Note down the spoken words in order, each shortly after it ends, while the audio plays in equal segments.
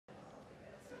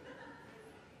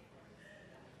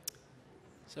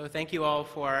So thank you all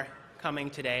for coming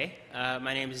today.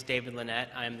 My name is David Lenett.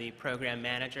 I'm the program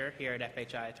manager here at FHI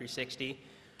 360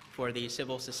 for the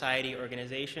Civil Society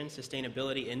Organization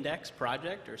Sustainability Index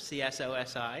Project, or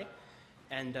CSOSI.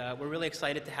 And we're really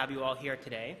excited to have you all here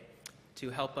today to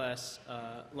help us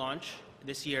launch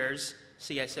this year's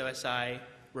CSOSI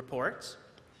reports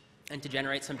and to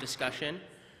generate some discussion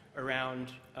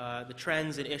around the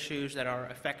trends and issues that are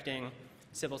affecting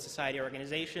civil society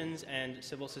organizations and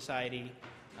civil society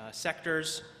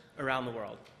sectors around the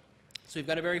world. So we've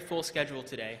got a very full schedule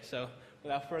today. So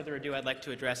without further ado, I'd like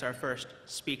to address our first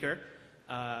speaker,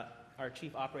 our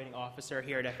Chief Operating Officer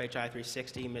here at FHI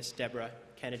 360, Ms. Deborah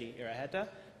Kennedy-Iraheta.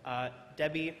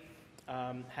 Debbie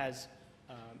has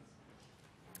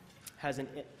a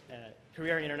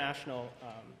career in international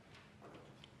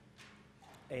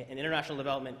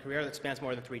development career that spans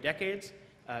more than 3 decades.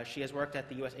 She has worked at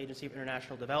the U.S. Agency for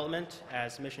International Development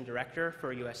as Mission Director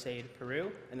for USAID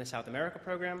Peru in the South America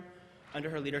program. Under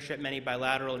her leadership, many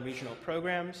bilateral and regional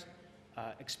programs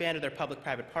expanded their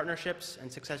public-private partnerships and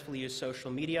successfully used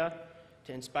social media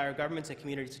to inspire governments and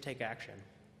communities to take action.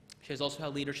 She has also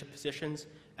held leadership positions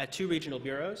at 2 regional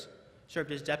bureaus,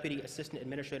 served as Deputy Assistant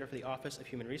Administrator for the Office of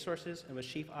Human Resources, and was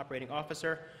Chief Operating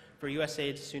Officer for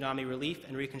USAID's Tsunami Relief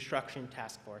and Reconstruction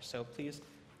Task Force. So please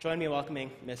join me in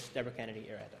welcoming Ms. Deborah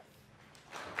Kennedy-Iraheta.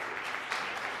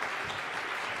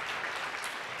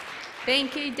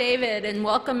 Thank you, David, and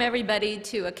welcome everybody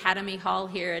to Academy Hall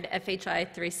here at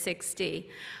FHI 360.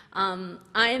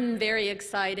 I'm very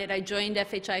excited. I joined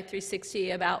FHI 360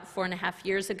 about 4.5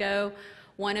 years ago.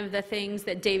 One of the things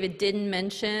that David didn't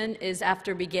mention is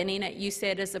after beginning at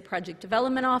USAID as a project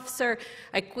development officer,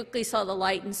 I quickly saw the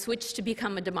light and switched to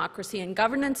become a democracy and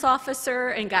governance officer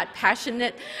and got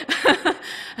passionate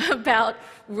about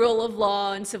rule of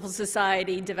law and civil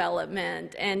society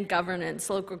development and governance,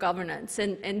 local governance.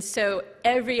 And so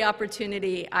every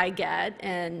opportunity I get,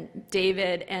 and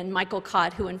David and Michael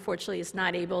Cott, who unfortunately is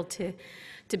not able to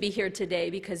be here today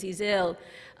because he's ill,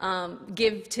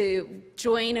 give to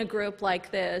join a group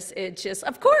like this, it just,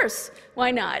 of course,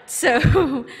 why not?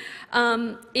 So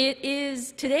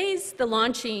today's the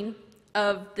launching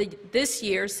of this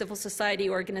year's Civil Society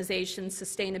Organization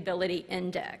Sustainability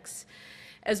Index.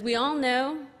 As we all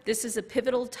know, this is a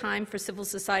pivotal time for civil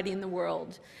society in the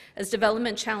world, as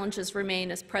development challenges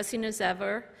remain as pressing as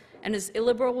ever, and as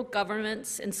illiberal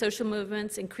governments and social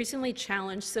movements increasingly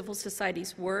challenge civil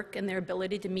society's work and their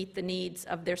ability to meet the needs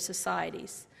of their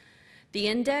societies. The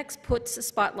index puts a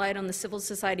spotlight on the civil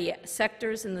society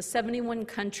sectors in the 71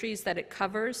 countries that it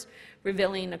covers,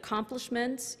 revealing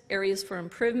accomplishments, areas for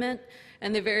improvement,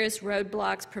 and the various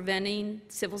roadblocks preventing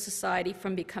civil society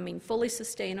from becoming fully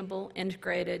sustainable,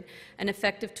 integrated, and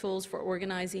effective tools for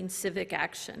organizing civic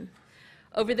action.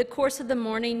 Over the course of the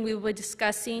morning, we will be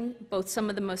discussing both some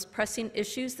of the most pressing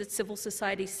issues that civil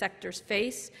society sectors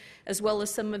face, as well as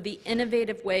some of the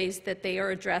innovative ways that they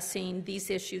are addressing these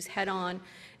issues head-on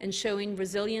and showing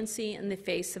resiliency in the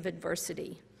face of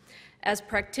adversity. As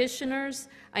practitioners,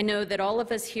 I know that all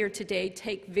of us here today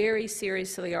take very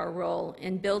seriously our role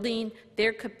in building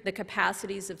the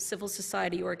capacities of civil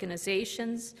society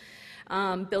organizations,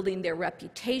 building their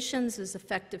reputations as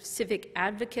effective civic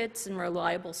advocates and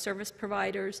reliable service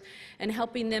providers, and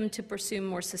helping them to pursue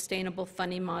more sustainable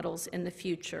funding models in the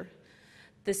future.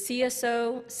 The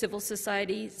CSO, Civil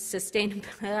Society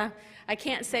Sustainability, I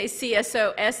can't say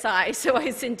CSOSI, so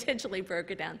I intentionally broke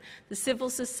it down. The Civil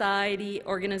Society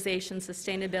Organization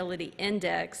Sustainability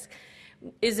Index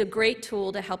is a great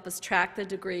tool to help us track the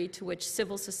degree to which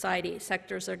civil society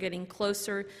sectors are getting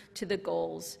closer to the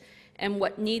goals and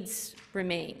what needs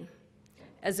remain.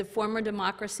 As a former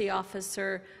democracy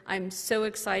officer, I'm so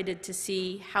excited to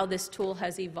see how this tool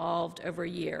has evolved over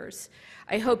years.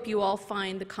 I hope you all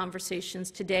find the conversations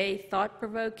today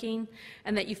thought-provoking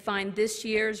and that you find this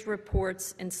year's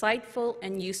reports insightful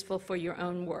and useful for your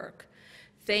own work.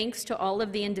 Thanks to all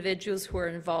of the individuals who are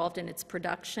involved in its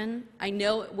production. I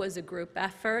know it was a group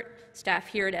effort, staff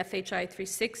here at FHI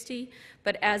 360,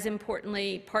 but as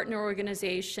importantly, partner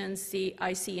organizations, the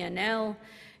ICNL,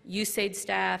 USAID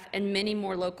staff, and many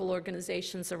more local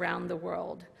organizations around the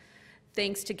world.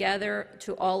 Thanks together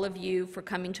to all of you for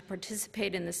coming to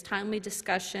participate in this timely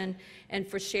discussion and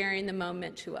for sharing the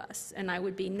moment to us. And I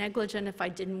would be negligent if I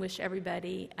didn't wish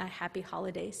everybody a happy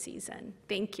holiday season.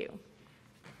 Thank you.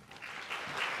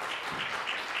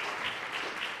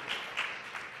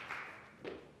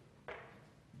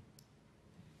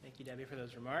 Thank you, Debbie, for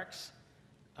those remarks.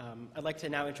 I'd like to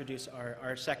now introduce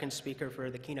our second speaker for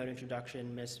the keynote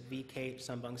introduction, Ms. V. Kate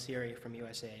Somvongsiri from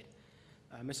USAID.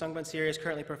 Ms. Somvongsiri is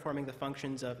currently performing the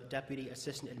functions of Deputy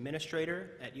Assistant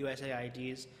Administrator at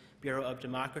USAID's Bureau of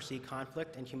Democracy,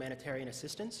 Conflict, and Humanitarian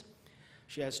Assistance.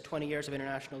 She has 20 years of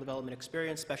international development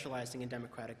experience specializing in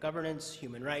democratic governance,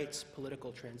 human rights,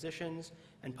 political transitions,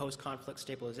 and post-conflict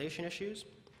stabilization issues.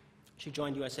 She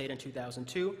joined USAID in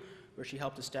 2002, where she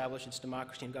helped establish its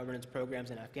democracy and governance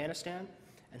programs in Afghanistan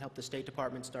and helped the State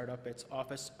Department start up its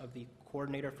Office of the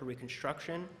Coordinator for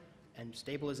Reconstruction and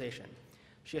Stabilization.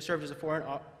 She has served as a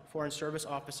Foreign Service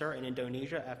Officer in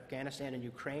Indonesia, Afghanistan, and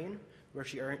Ukraine, where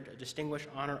she earned a Distinguished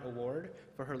Honor Award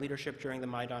for her leadership during the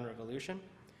Maidan Revolution.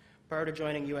 Prior to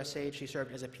joining USAID, she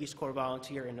served as a Peace Corps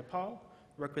volunteer in Nepal,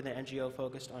 worked with an NGO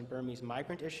focused on Burmese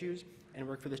migrant issues, and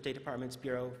worked for the State Department's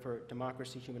Bureau for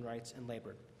Democracy, Human Rights, and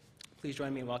Labor. Please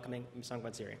join me in welcoming Ms.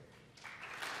 Somvongsiri.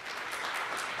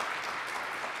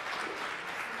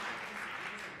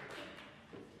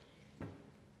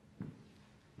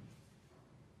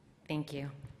 Thank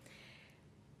you.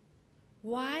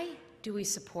 Why do we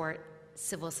support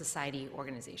civil society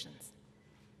organizations?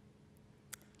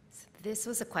 So this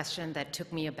was a question that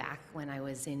took me aback when I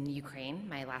was in Ukraine,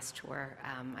 my last tour.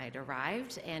 I'd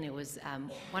arrived, and it was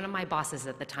one of my bosses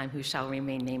at the time, who shall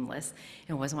remain nameless.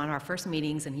 It was one of our first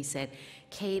meetings, and he said,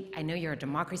 "Kate, I know you're a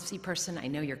democracy person. I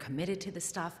know you're committed to this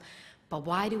stuff. But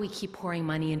why do we keep pouring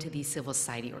money into these civil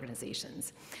society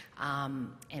organizations?"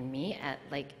 And me,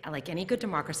 like any good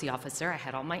democracy officer, I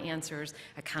had all my answers: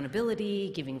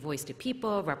 accountability, giving voice to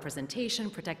people, representation,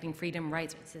 protecting freedom,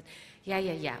 rights. I said,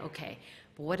 yeah, okay.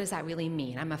 But what does that really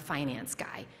mean? I'm a finance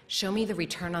guy. Show me the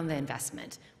return on the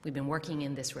investment. We've been working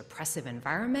in this repressive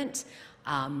environment.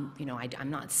 I'm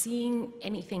not seeing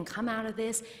anything come out of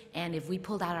this. And if we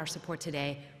pulled out our support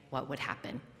today, what would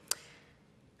happen?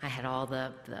 I had all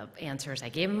the answers I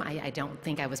gave him. I don't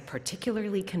think I was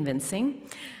particularly convincing.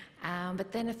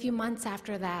 But then a few months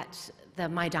after that, the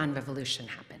Maidan Revolution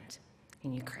happened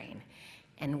in Ukraine.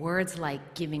 And words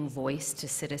like giving voice to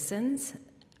citizens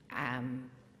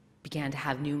began to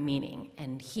have new meaning.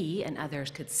 And he and others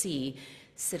could see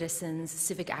citizens,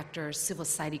 civic actors, civil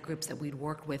society groups that we'd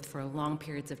worked with for long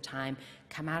periods of time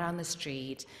come out on the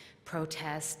street,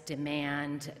 protest,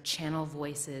 demand, channel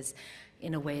voices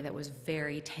in a way that was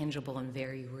very tangible and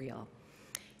very real.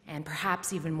 And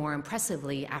perhaps even more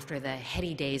impressively, after the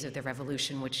heady days of the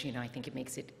revolution, which I think it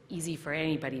makes it easy for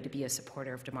anybody to be a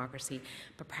supporter of democracy,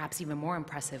 but perhaps even more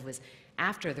impressive was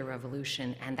after the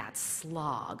revolution and that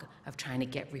slog of trying to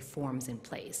get reforms in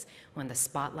place, when the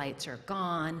spotlights are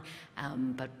gone,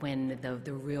 but when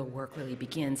the real work really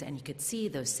begins. And you could see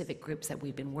those civic groups that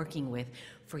we've been working with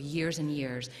for years and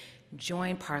years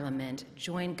join parliament,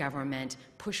 join government,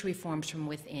 push reforms from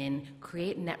within,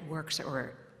 create networks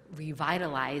or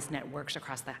revitalize networks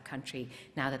across the country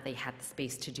now that they had the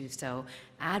space to do so,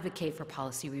 advocate for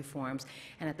policy reforms,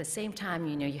 and at the same time,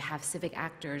 you have civic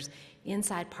actors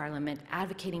inside parliament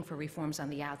advocating for reforms on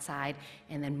the outside,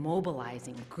 and then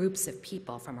mobilizing groups of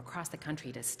people from across the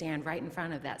country to stand right in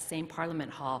front of that same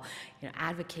parliament hall,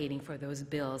 advocating for those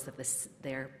bills that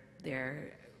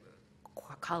their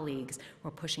colleagues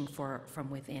were pushing for from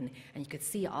within. And you could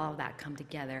see all of that come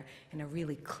together in a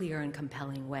really clear and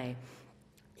compelling way.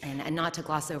 And not to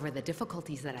gloss over the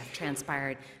difficulties that have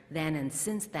transpired then and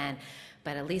since then,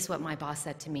 but at least what my boss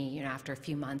said to me, after a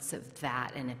few months of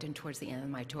that, and towards the end of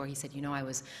my tour, he said, I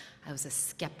was a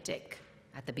skeptic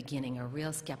at the beginning, a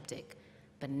real skeptic.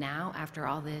 But now, after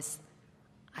all this,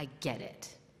 I get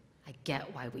it. I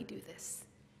get why we do this.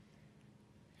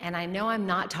 And I know I'm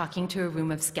not talking to a room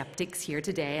of skeptics here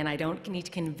today, and I don't need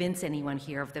to convince anyone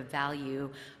here of the value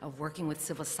of working with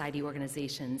civil society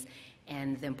organizations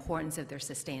and the importance of their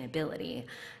sustainability.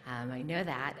 I know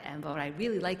that, but what I'd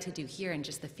really like to do here in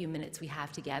just the few minutes we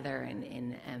have together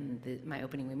in my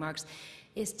opening remarks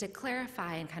is to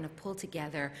clarify and kind of pull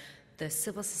together the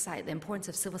importance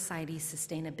of civil society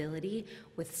sustainability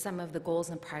with some of the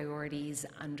goals and priorities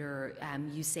under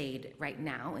USAID right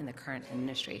now in the current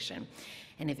administration.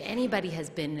 And if anybody has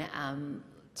been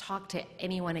talked to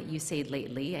anyone at USAID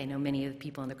lately, I know many of the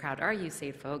people in the crowd are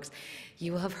USAID folks,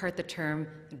 you will have heard the term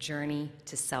journey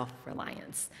to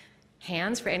self-reliance.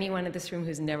 Hands for anyone in this room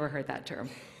who's never heard that term.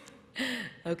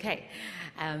 Okay,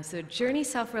 so journey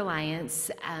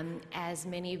self-reliance, as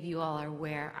many of you all are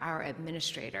aware, our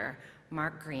administrator,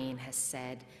 Mark Green, has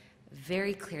said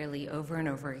very clearly over and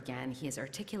over again, he has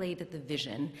articulated the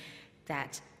vision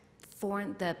that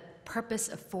the purpose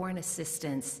of foreign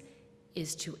assistance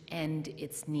is to end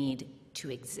its need to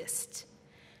exist.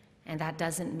 And that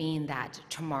doesn't mean that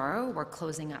tomorrow we're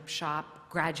closing up shop,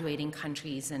 graduating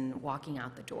countries, and walking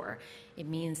out the door. It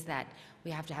means that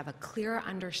we have to have a clear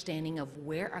understanding of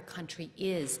where a country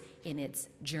is in its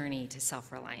journey to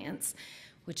self-reliance,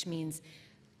 which means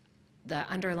the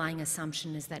underlying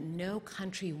assumption is that no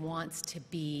country wants to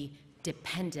be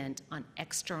dependent on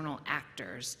external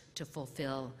actors to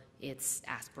fulfill its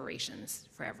aspirations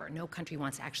forever. No country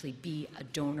wants to actually be a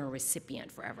donor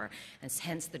recipient forever. And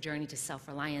hence the journey to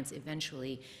self-reliance,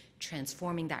 eventually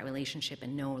transforming that relationship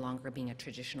and no longer being a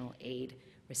traditional aid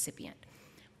recipient.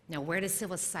 Now, where does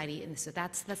civil society, and so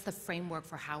that's the framework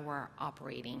for how we're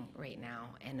operating right now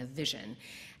and a vision.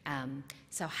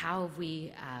 So how have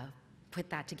we put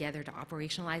that together to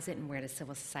operationalize it, and where does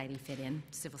civil society fit in,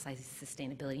 civil society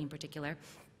sustainability in particular?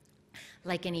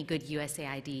 Like any good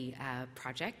USAID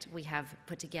project, we have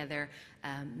put together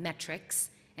metrics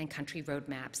and country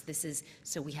roadmaps.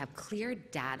 So we have clear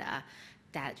data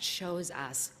that shows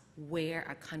us where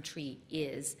a country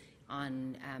is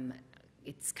on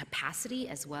its capacity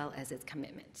as well as its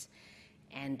commitment.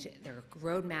 And there are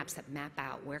roadmaps that map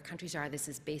out where countries are. This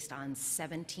is based on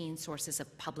 17 sources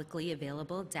of publicly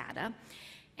available data.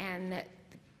 And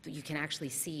you can actually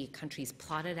see countries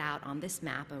plotted out on this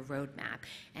map, a roadmap.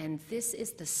 And this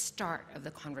is the start of the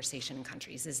conversation in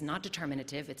countries. It's not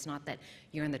determinative. It's not that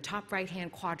you're in the top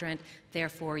right-hand quadrant,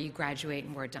 therefore you graduate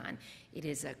and we're done. It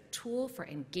is a tool for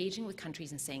engaging with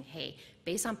countries and saying, hey,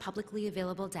 based on publicly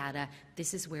available data,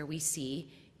 this is where we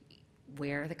see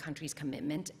where the country's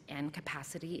commitment and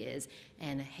capacity is,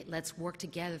 and let's work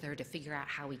together to figure out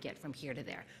how we get from here to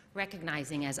there.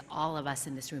 Recognizing, as all of us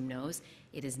in this room knows,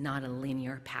 it is not a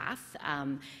linear path,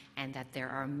 and that there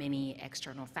are many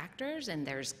external factors, and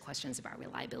there's questions about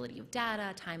reliability of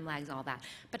data, time lags, all that,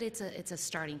 but it's a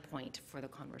starting point for the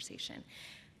conversation.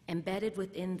 Embedded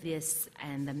within this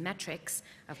and the metrics,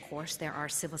 of course, there are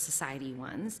civil society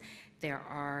ones. There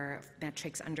are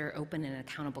metrics under open and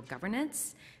accountable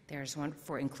governance. There's one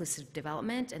for inclusive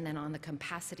development, and then on the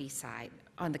capacity side,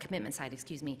 on the commitment side,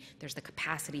 excuse me, there's the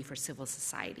capacity for civil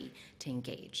society to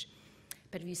engage.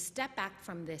 But if you step back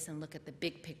from this and look at the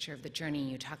big picture of the journey,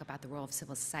 and you talk about the role of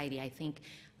civil society, I think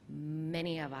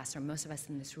many of us, or most of us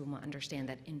in this room, will understand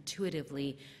that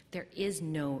intuitively there is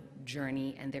no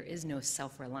journey and there is no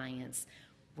self-reliance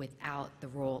without the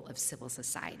role of civil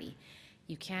society.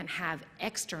 You can't have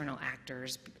external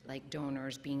actors, like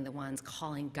donors, being the ones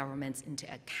calling governments into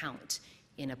account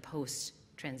in a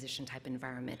post-transition type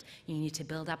environment. You need to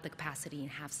build up the capacity and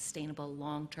have sustainable,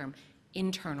 long-term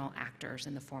internal actors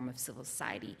in the form of civil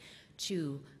society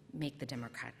to make the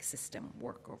democratic system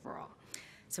work overall.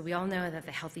 So we all know that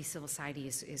the healthy civil society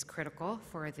is critical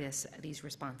for these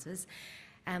responses.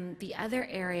 The other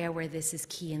area where this is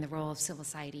key, and the role of civil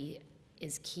society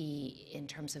is key in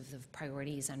terms of the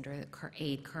priorities under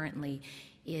aid currently,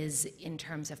 is in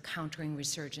terms of countering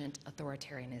resurgent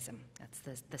authoritarianism. That's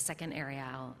the second area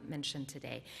I'll mention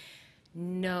today.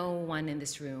 No one in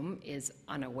this room is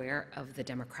unaware of the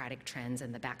democratic trends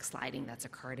and the backsliding that's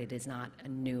occurred. It is not a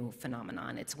new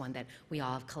phenomenon. It's one that we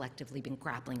all have collectively been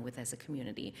grappling with as a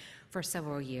community for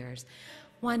several years.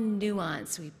 One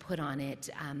nuance we put on it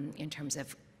in terms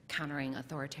of countering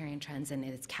authoritarian trends, and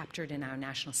it's captured in our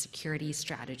national security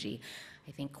strategy,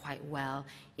 I think quite well,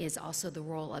 is also the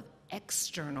role of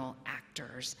external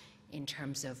actors in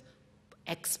terms of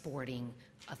exporting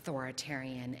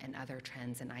authoritarian and other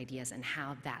trends and ideas, and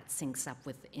how that syncs up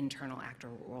with internal actor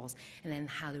roles, and then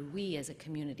how do we as a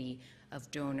community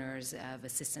of donors, of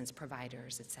assistance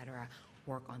providers, et cetera,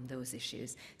 work on those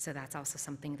issues. So that's also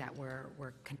something that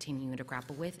we're continuing to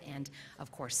grapple with, and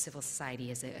of course civil society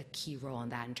is a key role in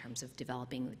that in terms of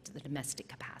developing the domestic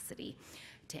capacity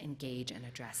to engage and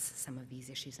address some of these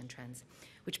issues and trends.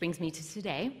 Which brings me to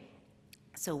today.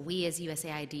 So we as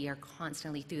USAID are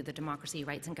constantly, through the Democracy,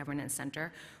 Rights and Governance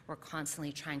Center, we're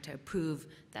constantly trying to improve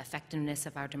the effectiveness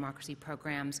of our democracy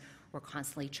programs. We're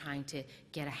constantly trying to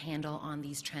get a handle on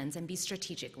these trends and be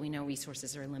strategic. We know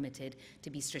resources are limited, to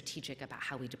be strategic about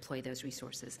how we deploy those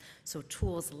resources. So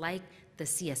tools like the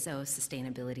CSO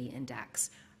Sustainability Index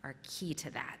are key to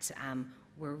that.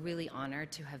 We're really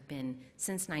honored to have been,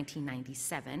 since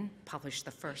 1997, published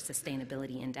the first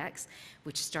sustainability index,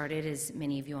 which started, as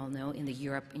many of you all know, in the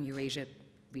Europe and Eurasia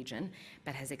region,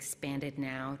 but has expanded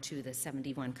now to the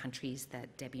 71 countries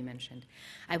that Debbie mentioned.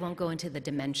 I won't go into the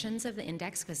dimensions of the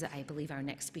index because I believe our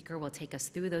next speaker will take us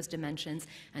through those dimensions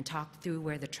and talk through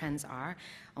where the trends are,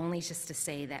 only just to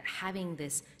say that having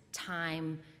this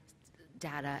time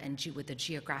data and with the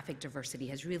geographic diversity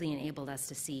has really enabled us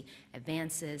to see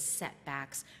advances,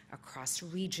 setbacks across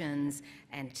regions,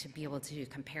 and to be able to do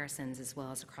comparisons as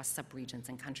well as across subregions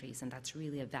and countries, and that's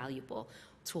really a valuable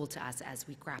tool to us as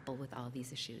we grapple with all of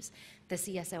these issues. The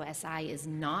CSOSI is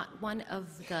not one of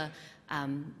the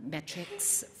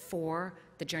metrics for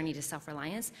the journey to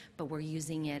self-reliance, but we're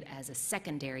using it as a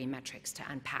secondary metrics to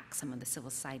unpack some of the civil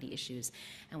society issues.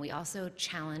 And we also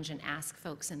challenge and ask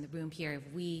folks in the room here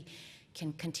if we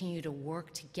can continue to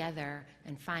work together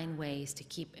and find ways to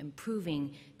keep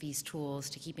improving these tools,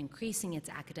 to keep increasing its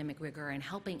academic rigor and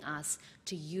helping us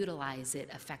to utilize it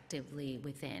effectively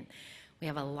within. We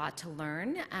have a lot to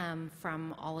learn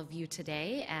from all of you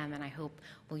today, and I hope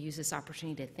we'll use this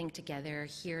opportunity to think together,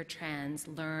 hear trends,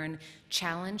 learn,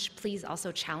 challenge. Please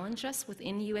also challenge us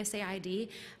within USAID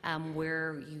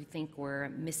where you think we're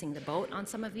missing the boat on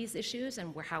some of these issues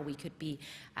and how we could be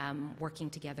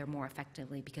working together more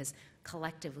effectively, because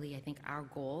collectively, I think our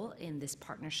goal in this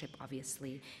partnership,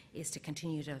 obviously, is to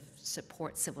continue to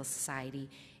support civil society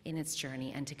in its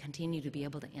journey and to continue to be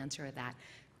able to answer that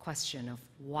question of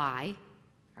why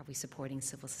are we supporting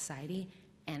civil society,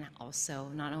 and also,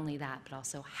 not only that, but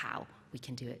also how we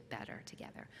can do it better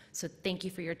together. So thank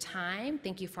you for your time,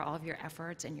 thank you for all of your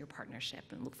efforts and your partnership,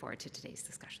 and look forward to today's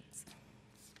discussions.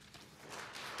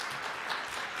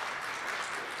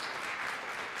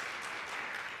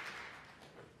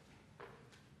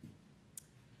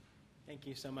 Thank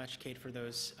you so much, Kate, for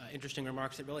those interesting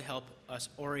remarks that really help us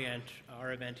orient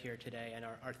our event here today and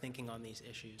our thinking on these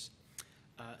issues.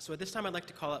 So at this time, I'd like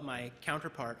to call up my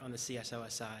counterpart on the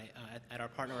CSOSI at our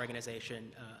partner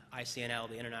organization, ICNL,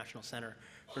 the International Center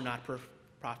for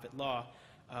Not-for-Profit Law.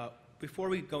 Before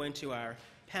we go into our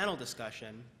panel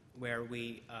discussion, where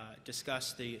we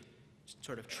discuss the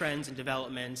sort of trends and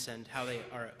developments and how they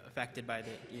are affected by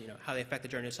how they affect the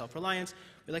journey of self-reliance,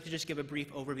 we'd like to just give a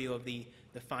brief overview of the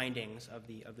findings of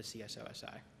the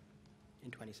CSOSI in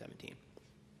 2017.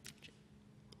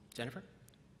 Jennifer?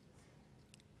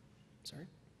 Sorry?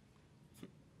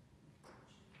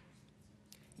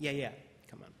 Yeah,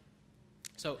 come on.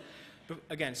 So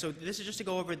again, so this is just to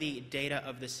go over the data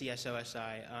of the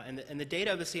CSOSI, and the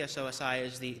data of the CSOSI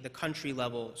is the country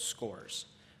level scores.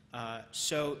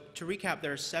 So to recap,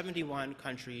 there are 71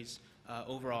 countries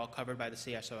overall covered by the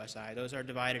CSOSI. Those are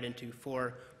divided into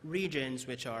 4 regions,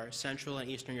 which are Central and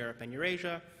Eastern Europe and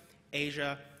Eurasia,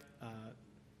 Asia,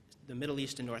 the Middle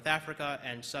East and North Africa,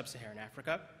 and Sub-Saharan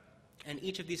Africa. And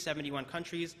each of these 71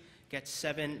 countries gets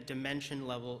 7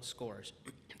 dimension-level scores.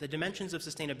 The dimensions of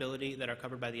sustainability that are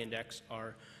covered by the index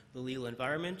are the legal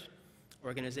environment,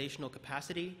 organizational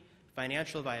capacity,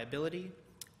 financial viability,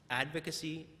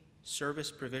 advocacy,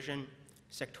 service provision,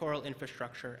 sectoral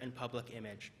infrastructure, and public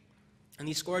image. And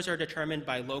these scores are determined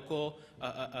by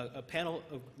a panel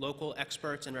of local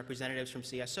experts and representatives from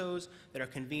CSOs that are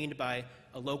convened by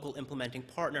a local implementing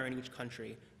partner in each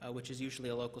country, which is usually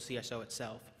a local CSO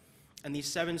itself. And these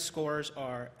 7 scores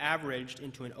are averaged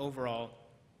into an overall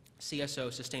CSO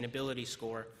sustainability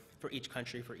score for each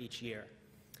country for each year.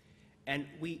 And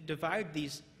we divide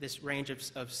this range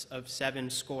of 7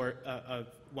 score, of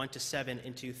 1 to 7,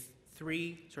 into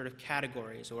 3 sort of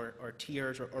categories or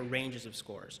tiers or ranges of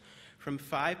scores. From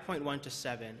 5.1 to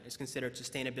 7 is considered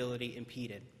sustainability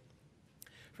impeded.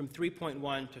 From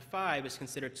 3.1 to 5 is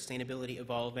considered sustainability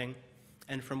evolving.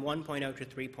 And from 1.0 to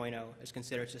 3.0 is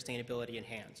considered sustainability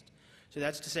enhanced. So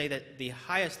that's to say that the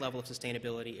highest level of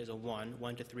sustainability is a 1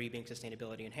 to 3 being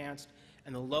sustainability enhanced,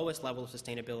 and the lowest level of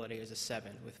sustainability is a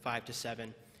 7, with 5 to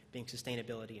 7 being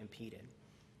sustainability impeded.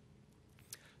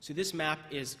 So this map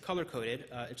is color-coded.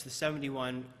 It's the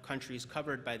 71 countries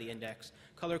covered by the index,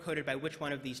 color-coded by which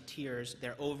one of these tiers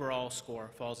their overall score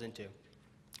falls into.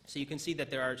 So you can see that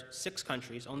there are 6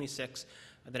 countries, only 6,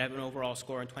 that have an overall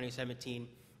score in 2017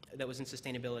 that was in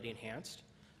sustainability enhanced.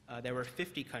 There were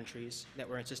 50 countries that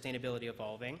were in sustainability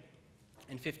evolving,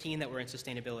 and 15 that were in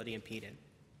sustainability impeded.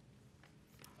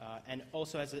 And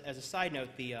also, as a side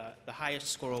note, the highest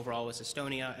score overall was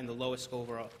Estonia, and the lowest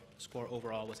score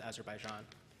overall was Azerbaijan.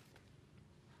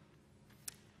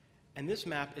 And this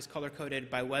map is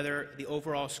color-coded by whether the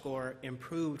overall score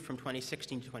improved from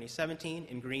 2016 to 2017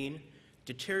 in green,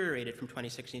 deteriorated from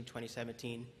 2016 to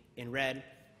 2017 in red,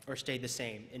 or stayed the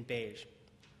same in beige.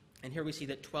 And here we see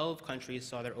that 12 countries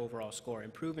saw their overall score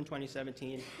improve in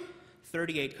 2017,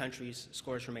 38 countries'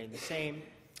 scores remained the same,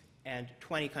 and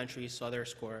 20 countries saw their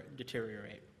score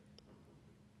deteriorate.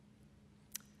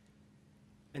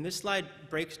 And this slide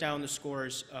breaks down the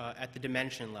scores at the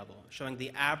dimension level, showing the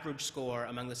average score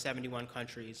among the 71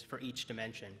 countries for each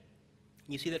dimension.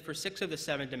 You see that for 6 of the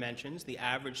 7 dimensions, the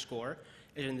average score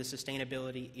is in the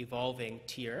sustainability evolving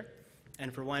tier,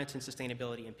 and for 1, it's in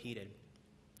sustainability impeded.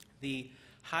 The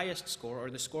highest score, or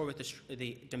the score with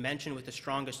the dimension with the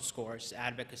strongest score, is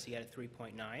advocacy at a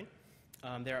 3.9.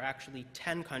 There are actually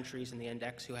 10 countries in the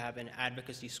index who have an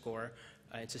advocacy score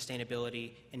in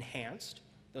sustainability enhanced.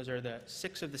 Those are the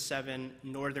 6 of the 7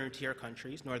 northern tier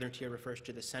countries. Northern tier refers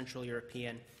to the Central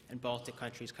European and Baltic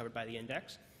countries covered by the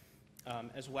index,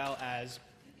 as well as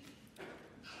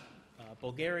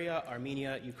Bulgaria,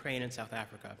 Armenia, Ukraine, and South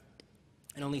Africa.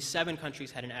 And only 7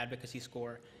 countries had an advocacy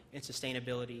score in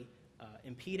sustainability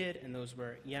impeded, and those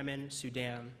were Yemen,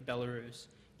 Sudan, Belarus,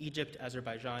 Egypt,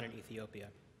 Azerbaijan, and Ethiopia.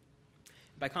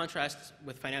 By contrast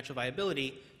with financial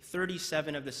viability,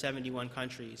 37 of the 71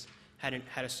 countries had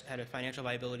a financial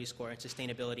viability score in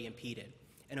sustainability impeded,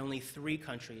 and only 3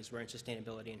 countries were in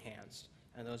sustainability enhanced,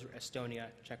 and those were Estonia,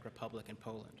 Czech Republic, and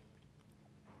Poland.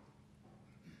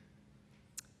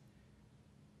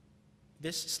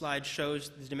 This slide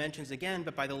shows the dimensions again,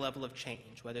 but by the level of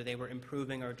change, whether they were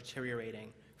improving or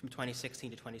deteriorating from 2016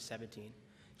 to 2017.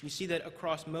 You see that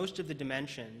across most of the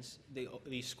dimensions,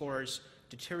 the scores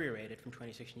deteriorated from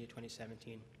 2016 to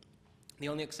 2017. The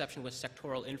only exception was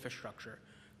sectoral infrastructure,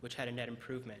 which had a net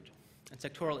improvement. And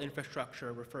sectoral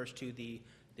infrastructure refers to the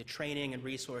training and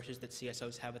resources that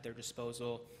CSOs have at their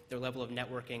disposal, their level of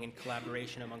networking and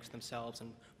collaboration amongst themselves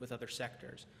and with other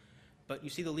sectors. But you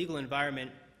see the legal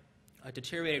environment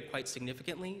deteriorated quite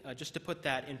significantly. Just to put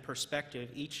that in perspective,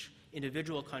 each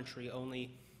individual country only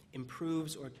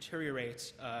improves or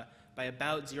deteriorates by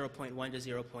about 0.1 to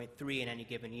 0.3 in any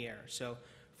given year. So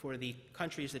for the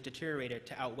countries that deteriorated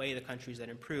to outweigh the countries that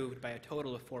improved by a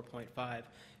total of 4.5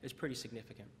 is pretty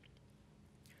significant.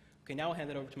 Okay, now I'll hand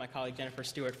it over to my colleague Jennifer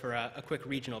Stuart for a quick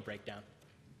regional breakdown.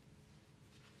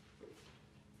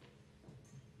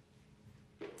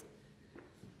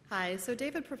 Hi, so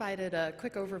David provided a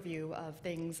quick overview of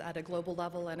things at a global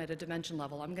level and at a dimension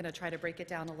level. I'm going to try to break it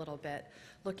down a little bit,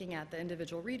 looking at the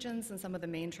individual regions and some of the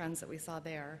main trends that we saw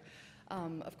there.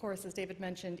 Of course, as David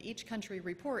mentioned, each country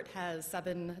report has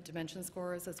 7 dimension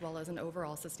scores as well as an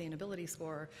overall sustainability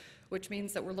score, which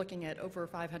means that we're looking at over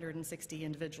 560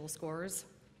 individual scores.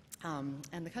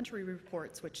 And the country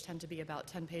reports, which tend to be about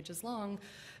 10 pages long,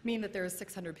 mean that there's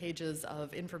 600 pages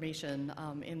of information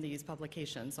in these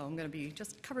publications. So I'm going to be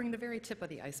just covering the very tip of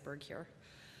the iceberg here.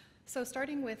 So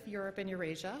starting with Europe and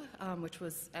Eurasia, which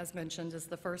was, as mentioned, is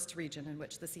the first region in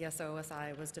which the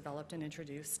CSOSI was developed and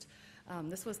introduced.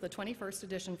 This was the 21st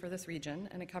edition for this region,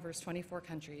 and it covers 24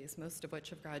 countries, most of which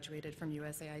have graduated from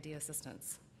USAID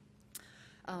assistance.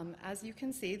 As you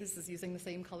can see, this is using the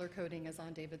same color coding as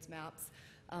on David's maps.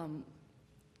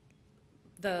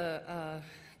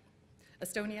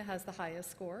 Estonia has the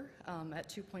highest score at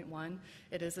 2.1.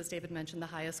 It is, as David mentioned, the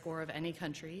highest score of any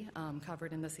country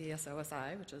covered in the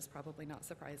CSOSI, which is probably not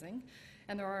surprising.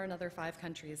 And there are another 5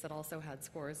 countries that also had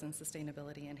scores in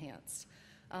sustainability enhanced.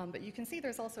 But you can see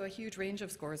there's also a huge range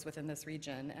of scores within this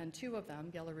region, and 2 of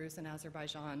them, Belarus and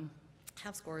Azerbaijan,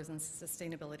 have scores in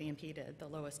sustainability impeded, the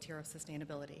lowest tier of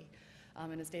sustainability.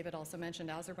 And as David also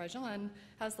mentioned, Azerbaijan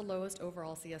has the lowest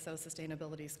overall CSO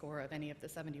sustainability score of any of the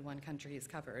 71 countries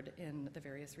covered in the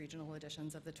various regional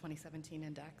editions of the 2017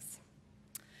 index.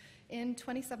 In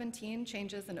 2017,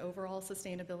 changes in overall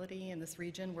sustainability in this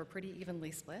region were pretty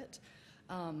evenly split.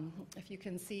 If you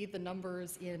can see the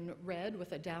numbers in red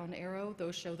with a down arrow,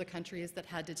 those show the countries that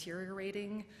had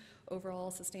deteriorating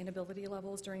overall sustainability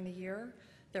levels during the year.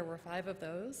 There were 5 of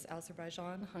those: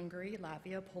 Azerbaijan, Hungary,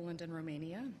 Latvia, Poland, and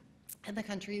Romania. And the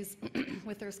countries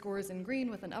with their scores in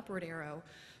green with an upward arrow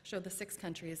show the 6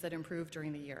 countries that improved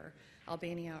during the year: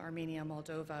 Albania, Armenia,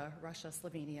 Moldova, Russia,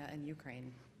 Slovenia, and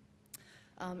Ukraine.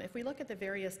 If we look at the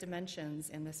various dimensions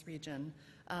in this region,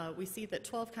 we see that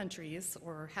 12 countries,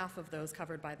 or half of those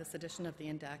covered by this edition of the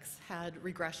index, had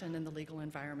regression in the legal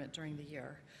environment during the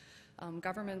year.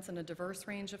 Governments in a diverse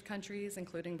range of countries,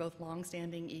 including both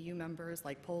long-standing EU members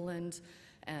like Poland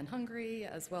and Hungary,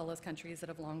 as well as countries that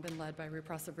have long been led by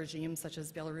repressive regimes such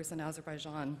as Belarus and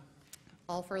Azerbaijan,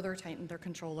 all further tightened their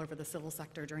control over the civil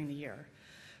sector during the year.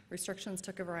 Restrictions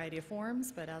took a variety of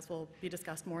forms, but as will be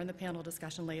discussed more in the panel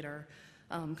discussion later,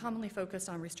 commonly focused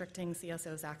on restricting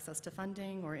CSOs' access to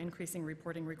funding or increasing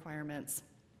reporting requirements,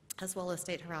 as well as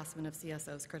state harassment of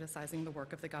CSOs criticizing the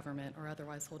work of the government or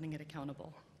otherwise holding it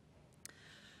accountable.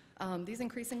 These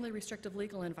increasingly restrictive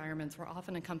legal environments were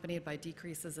often accompanied by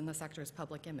decreases in the sector's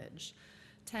public image.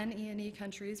 10 E&E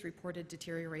countries reported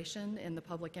deterioration in the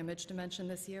public image dimension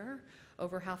this year,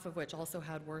 over half of which also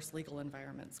had worse legal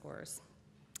environment scores.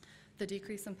 The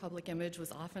decrease in public image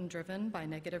was often driven by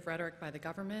negative rhetoric by the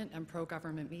government and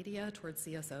pro-government media towards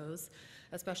CSOs,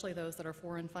 especially those that are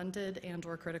foreign funded and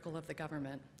or critical of the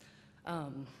government.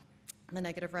 The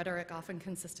negative rhetoric often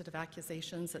consisted of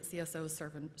accusations that CSOs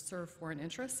serve foreign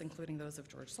interests, including those of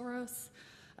George Soros,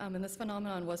 And this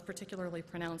phenomenon was particularly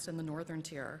pronounced in the northern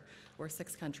tier, where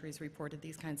 6 countries reported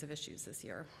these kinds of issues this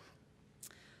year.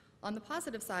 On the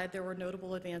positive side, there were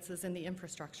notable advances in the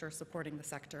infrastructure supporting the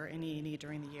sector in E&E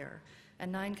during the year,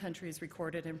 and 9 countries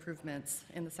recorded improvements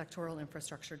in the sectoral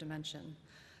infrastructure dimension.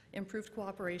 Improved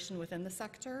cooperation within the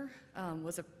sector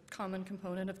was a common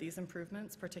component of these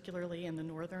improvements, particularly in the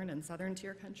northern and southern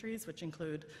tier countries, which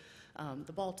include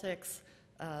the Baltics,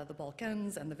 the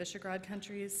Balkans, and the Visegrad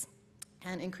countries,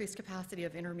 and increased capacity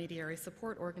of intermediary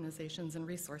support organizations and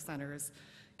resource centers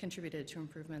contributed to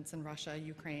improvements in Russia,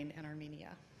 Ukraine, and Armenia.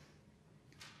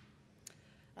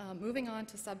 Moving on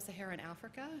to sub-Saharan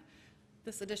Africa,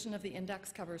 this edition of the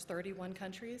index covers 31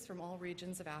 countries from all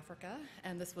regions of Africa,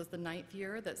 and this was the 9th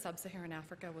year that sub-Saharan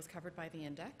Africa was covered by the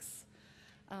index.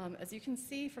 As you can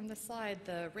see from this slide,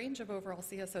 the range of overall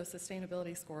CSO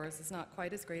sustainability scores is not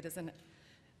quite as great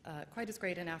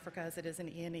in Africa as it is in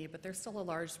E&E, but there's still a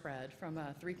large spread from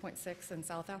a 3.6 in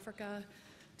South Africa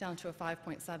down to a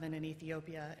 5.7 in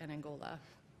Ethiopia and Angola.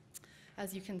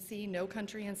 As you can see, no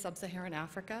country in sub-Saharan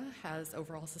Africa has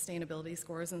overall sustainability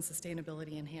scores and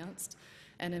sustainability enhanced.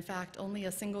 And in fact, only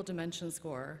a single dimension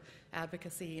score,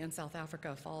 advocacy in South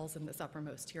Africa, falls in this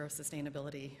uppermost tier of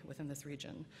sustainability within this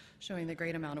region, showing the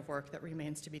great amount of work that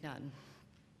remains to be done.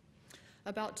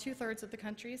 About 2/3 of the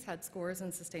countries had scores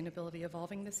in sustainability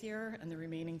evolving this year, and the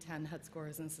remaining 10 had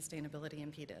scores in sustainability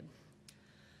impeded.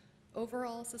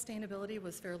 Overall, sustainability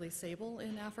was fairly stable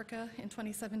in Africa in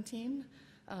 2017.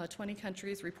 20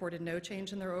 countries reported no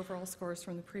change in their overall scores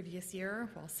from the previous year,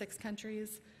 while 6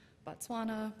 countries,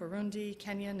 Botswana, Burundi,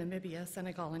 Kenya, Namibia,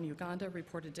 Senegal, and Uganda,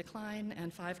 reported decline,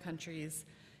 and 5 countries,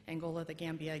 Angola, the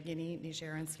Gambia, Guinea,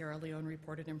 Niger, and Sierra Leone,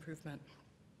 reported improvement.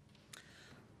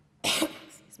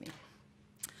 Excuse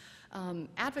me.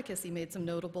 Advocacy made some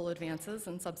notable advances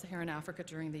in sub-Saharan Africa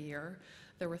during the year.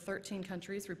 There were 13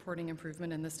 countries reporting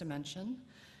improvement in this dimension.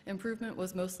 Improvement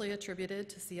was mostly attributed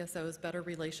to CSO's better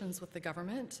relations with the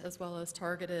government, as well as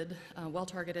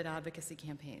well-targeted advocacy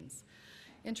campaigns.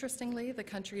 Interestingly, the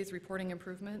countries reporting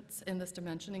improvements in this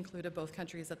dimension included both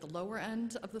countries at the lower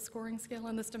end of the scoring scale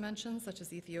in this dimension, such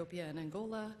as Ethiopia and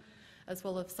Angola, as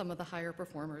well as some of the higher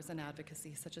performers in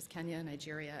advocacy, such as Kenya,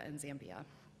 Nigeria, and Zambia.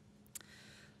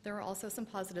 There were also some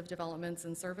positive developments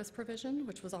in service provision,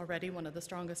 which was already one of the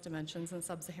strongest dimensions in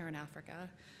sub-Saharan Africa.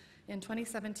 In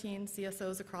 2017,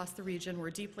 CSOs across the region were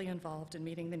deeply involved in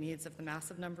meeting the needs of the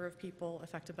massive number of people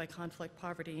affected by conflict,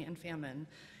 poverty, and famine,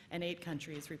 and 8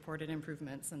 countries reported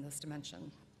improvements in this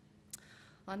dimension.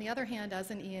 On the other hand,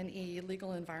 as in E&E,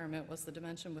 legal environment was the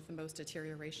dimension with the most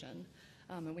deterioration.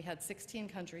 And we had 16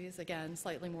 countries, again,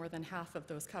 slightly more than half of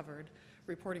those covered,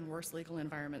 reporting worse legal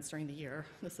environments during the year.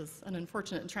 This is an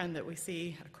unfortunate trend that we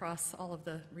see across all of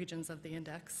the regions of the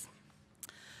index.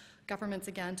 Governments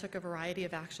again took a variety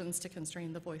of actions to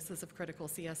constrain the voices of critical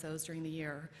CSOs during the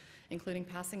year, including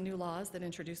passing new laws that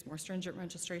introduced more stringent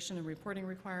registration and reporting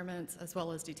requirements, as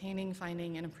well as detaining,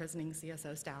 fining, and imprisoning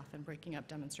CSO staff and breaking up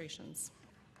demonstrations.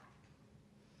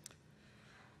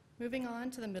 Moving on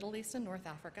to the Middle East and North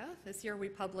Africa, this year we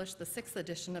published the 6th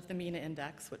edition of the MENA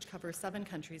Index, which covers 7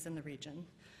 countries in the region.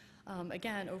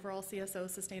 Again, overall CSO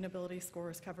sustainability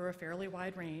scores cover a fairly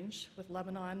wide range, with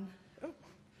Lebanon,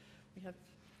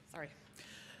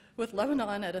 with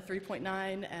Lebanon at a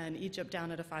 3.9 and Egypt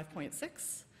down at a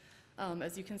 5.6.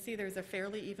 As you can see, there's a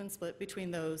fairly even split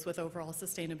between those with overall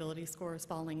sustainability scores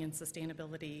falling in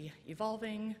sustainability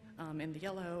evolving in the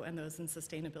yellow, and those in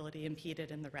sustainability impeded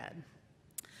in the red.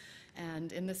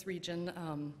 And in this region,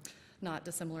 not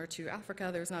dissimilar to Africa,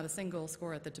 there's not a single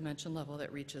score at the dimension level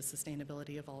that reaches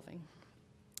sustainability evolving.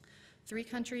 3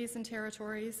 countries and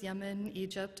territories, Yemen,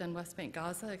 Egypt, and West Bank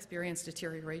Gaza, experienced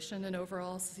deterioration in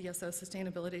overall CSO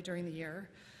sustainability during the year.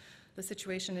 The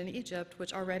situation in Egypt,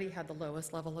 which already had the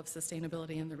lowest level of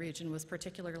sustainability in the region, was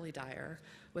particularly dire,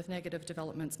 with negative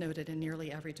developments noted in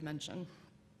nearly every dimension.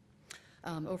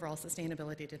 Overall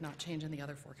sustainability did not change in the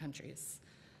other 4 countries.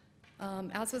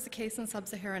 As was the case in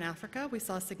sub-Saharan Africa, we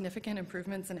saw significant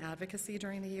improvements in advocacy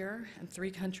during the year, and 3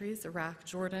 countries, Iraq,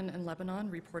 Jordan, and Lebanon,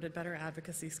 reported better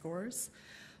advocacy scores,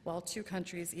 while 2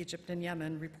 countries, Egypt and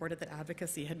Yemen, reported that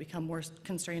advocacy had become more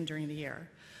constrained during the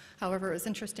year. However, it was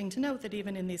interesting to note that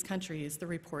even in these countries, the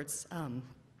reports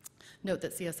note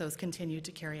that CSOs continued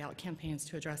to carry out campaigns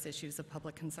to address issues of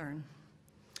public concern.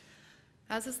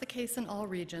 As is the case in all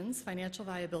regions, financial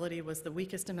viability was the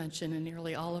weakest dimension in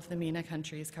nearly all of the MENA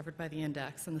countries covered by the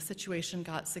index, and the situation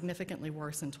got significantly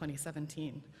worse in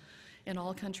 2017. In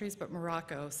all countries but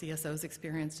Morocco, CSOs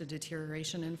experienced a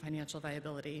deterioration in financial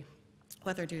viability,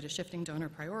 whether due to shifting donor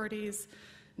priorities,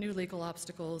 new legal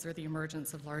obstacles, or the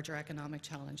emergence of larger economic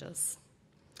challenges.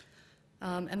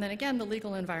 And then again, the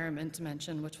legal environment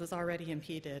dimension, which was already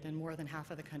impeded in more than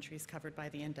half of the countries covered by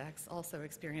the index, also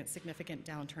experienced significant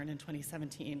downturn in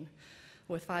 2017,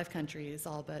 with 5 countries,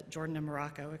 all but Jordan and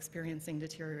Morocco, experiencing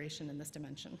deterioration in this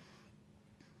dimension.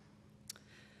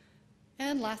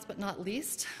 And last but not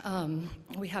least,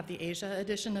 we have the Asia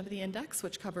edition of the index,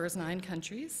 which covers 9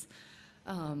 countries.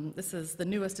 This is the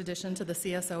newest addition to the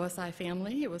CSOSI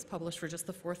family. It was published for just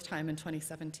the 4th time in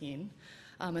 2017.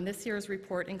 And this year's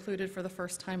report included for the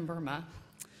first time Burma.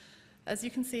 As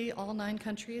you can see, all 9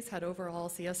 countries had overall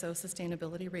CSO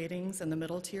sustainability ratings in the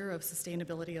middle tier of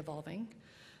sustainability evolving.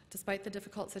 Despite the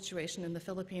difficult situation in the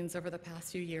Philippines over the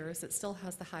past few years, it still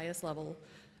has the highest level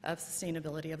of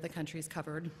sustainability of the countries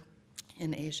covered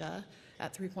in Asia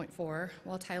at 3.4,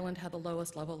 while Thailand had the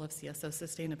lowest level of CSO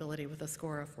sustainability with a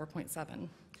score of 4.7.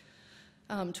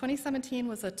 2017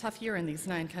 was a tough year in these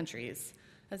 9 countries.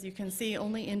 As you can see,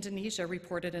 only Indonesia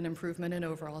reported an improvement in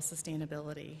overall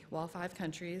sustainability, while 5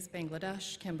 countries,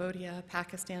 Bangladesh, Cambodia,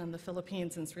 Pakistan, the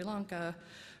Philippines, and Sri Lanka,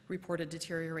 reported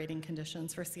deteriorating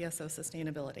conditions for CSO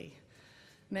sustainability.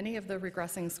 Many of the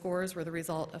regressing scores were the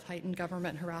result of heightened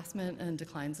government harassment and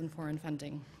declines in foreign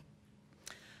funding.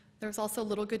 There's also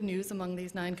little good news among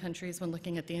these 9 countries when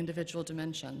looking at the individual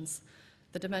dimensions.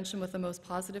 The dimension with the most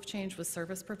positive change was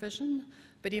service provision,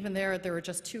 but even there were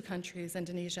just 2 countries,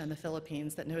 Indonesia and the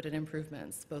Philippines, that noted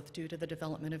improvements, both due to the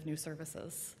development of new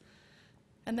services.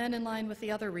 And then in line with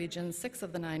the other regions, 6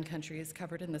 of the 9 countries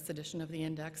covered in this edition of the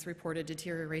index reported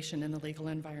deterioration in the legal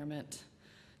environment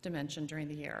dimension during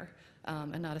the year,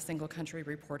 and not a single country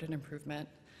reported improvement.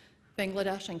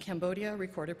 Bangladesh and Cambodia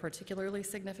recorded particularly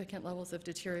significant levels of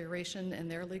deterioration in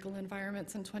their legal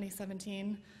environments in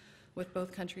 2017, with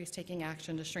both countries taking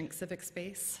action to shrink civic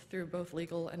space through both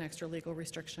legal and extra-legal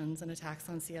restrictions and attacks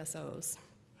on CSOs.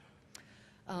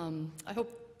 I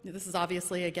hope this is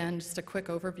obviously, again, just a quick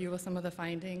overview of some of the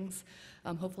findings.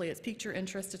 Hopefully it's piqued your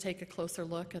interest to take a closer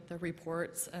look at the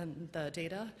reports and the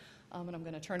data. And I'm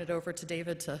going to turn it over to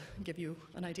David to give you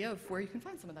an idea of where you can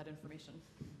find some of that information.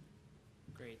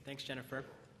 Great, thanks, Jennifer.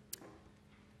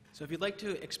 So if you'd like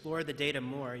to explore the data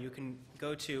more, you can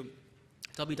go to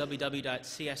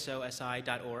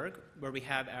www.csosi.org, where we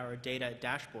have our data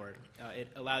dashboard. It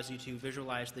allows you to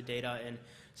visualize the data in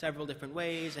several different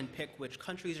ways and pick which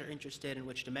countries are interested and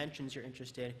which dimensions you're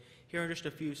interested. Here are just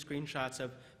a few screenshots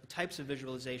of the types of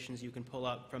visualizations you can pull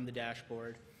up from the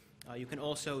dashboard. You can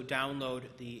also download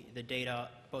the data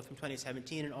both from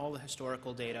 2017 and all the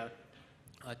historical data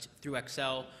through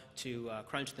Excel to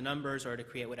crunch the numbers or to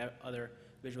create whatever other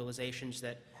visualizations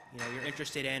that you're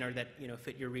interested in or that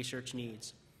fit your research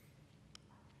needs.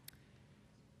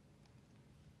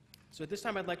 So at this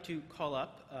time, I'd like to call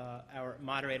up our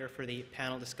moderator for the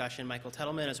panel discussion, Michael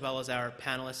Tetelman, as well as our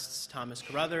panelists, Thomas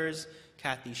Carothers,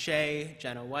 Kathy Shea,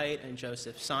 Jenna White, and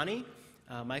Joseph Sany.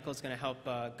 Michael's going to help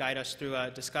guide us through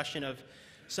a discussion of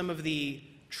some of the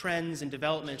trends and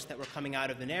developments that were coming out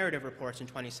of the narrative reports in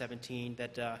 2017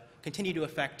 that continue to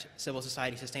affect civil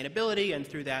society sustainability, and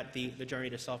through that, the journey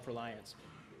to self-reliance.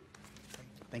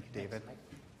 Thank you, David.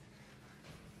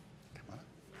 Come on.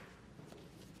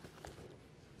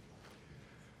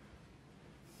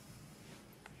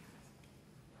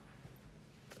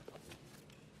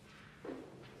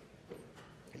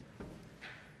 Okay.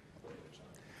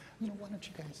 Why don't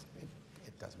you guys,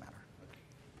 it doesn't matter.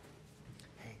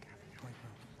 Hey, Kathy, how are you?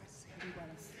 Nice to see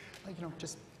you.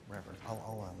 Just wherever.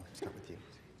 I'll start with you.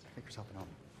 Make yourself at home.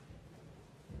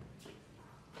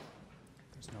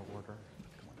 There's no order.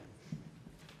 Come on in.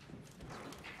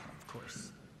 Of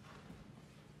course.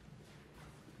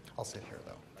 I'll sit here,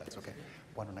 though. That's okay.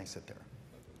 Why don't I sit there?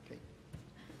 Okay.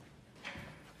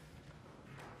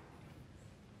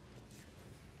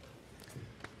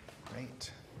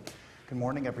 Great. Good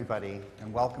morning, everybody,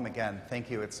 and welcome again. Thank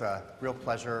you. It's a real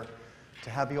pleasure to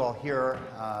have you all here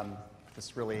for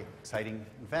this really exciting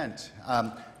event.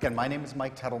 Again, my name is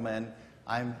Mike Tetelman.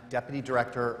 I'm Deputy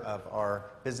Director of our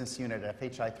business unit at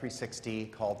FHI 360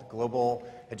 called Global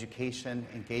Education,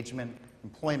 Engagement,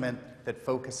 Employment, that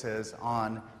focuses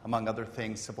on, among other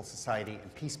things, civil society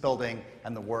and peace building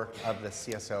and the work of the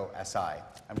CSOSI.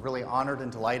 I'm really honored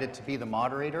and delighted to be the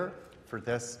moderator for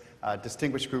this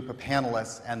distinguished group of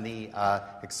panelists and the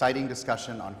exciting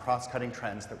discussion on cross-cutting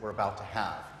trends that we're about to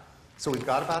have. So we've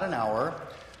got about an hour.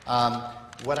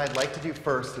 What I'd like to do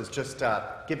first is just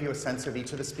give you a sense of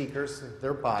each of the speakers,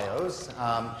 their bios,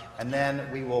 and then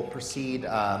we will proceed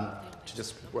to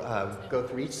just go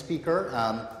through each speaker,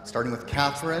 starting with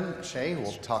Catherine Shea, who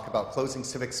will talk about closing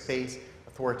civic space,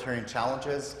 authoritarian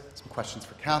challenges, some questions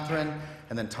for Catherine,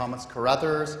 and then Thomas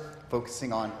Carothers,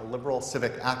 focusing on liberal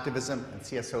civic activism and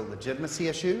CSO legitimacy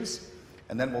issues.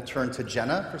 And then we'll turn to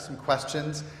Jenna for some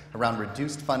questions around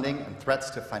reduced funding and threats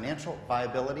to financial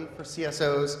viability for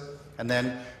CSOs. And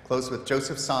then close with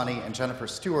Joseph Sany and Jennifer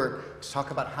Stuart to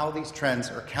talk about how these trends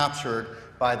are captured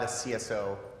by the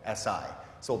CSOSI.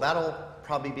 So that'll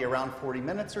probably be around 40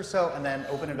 minutes or so, and then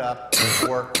open it up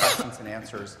for questions and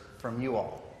answers from you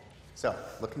all. So,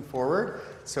 looking forward.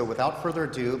 So without further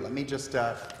ado, let me just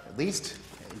at least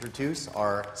introduce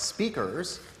our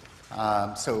speakers.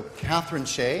 So Catherine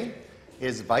Shea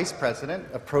is Vice President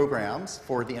of Programs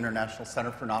for the International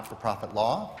Center for Not-for-Profit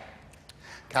Law.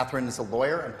 Catherine is a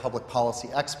lawyer and public policy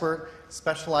expert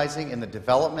specializing in the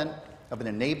development of an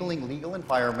enabling legal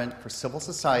environment for civil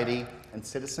society and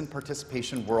citizen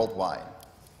participation worldwide.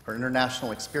 Her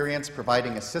international experience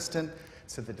providing assistance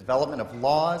to the development of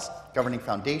laws governing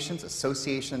foundations,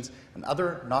 associations, and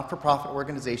other not-for-profit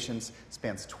organizations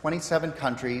spans 27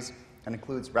 countries and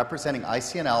includes representing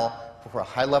ICNL before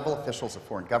high-level officials of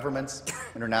foreign governments,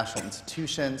 international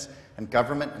institutions, and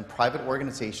government and private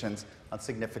organizations on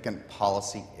significant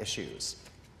policy issues.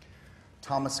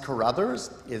 Thomas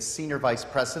Carothers is Senior Vice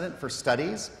President for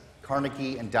Studies,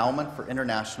 Carnegie Endowment for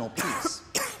International Peace.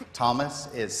 Thomas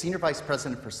is Senior Vice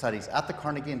President for Studies at the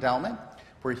Carnegie Endowment,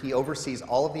 where he oversees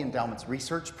all of the endowment's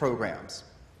research programs.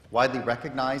 Widely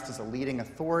recognized as a leading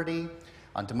authority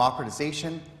on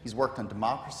democratization, he's worked on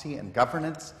democracy and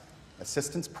governance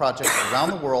assistance projects around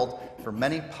the world for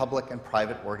many public and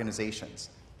private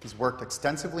organizations. He's worked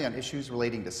extensively on issues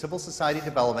relating to civil society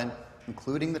development,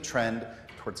 including the trend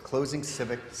towards closing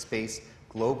civic space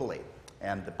globally.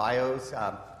 And the bios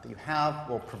that you have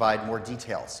will provide more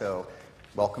detail. So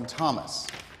welcome, Thomas.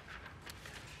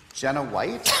 Jenna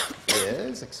White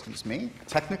is,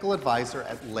 Technical Advisor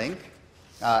at LINC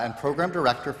and Program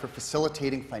Director for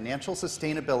Facilitating Financial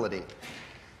Sustainability.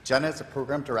 Jenna is a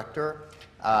Program Director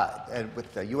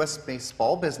with a U.S.-based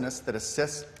small business that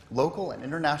assists local and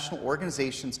international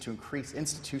organizations to increase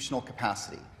institutional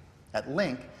capacity. At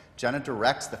LINC, Jenna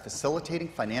directs the Facilitating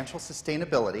Financial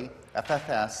Sustainability,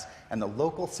 FFS, and the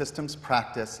local systems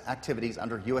practice activities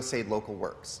under USAID Local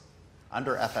Works.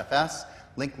 Under FFS,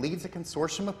 LINC leads a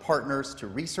consortium of partners to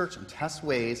research and test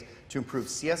ways to improve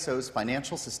CSO's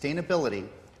financial sustainability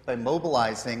by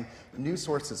mobilizing new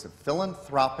sources of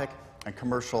philanthropic and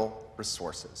commercial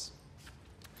resources.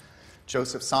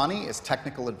 Joseph Sany is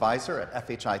Technical Advisor at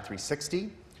FHI 360.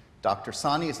 Dr.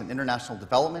 Sany is an international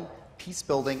development, peace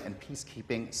building, and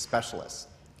peacekeeping specialist.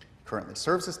 He currently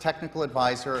serves as Technical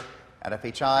Advisor at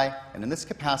FHI, and in this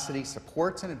capacity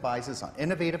supports and advises on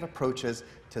innovative approaches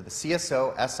to the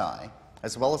CSOSI,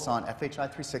 as well as on FHI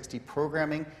 360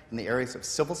 programming in the areas of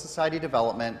civil society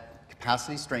development,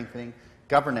 capacity strengthening,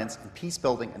 governance, and peace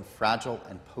building in fragile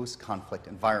and post-conflict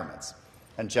environments.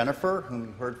 And Jennifer, whom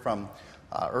you heard from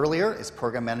earlier, is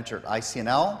Program Manager at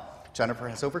ICNL. Jennifer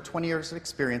has over 20 years of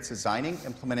experience designing,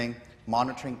 implementing,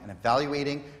 monitoring, and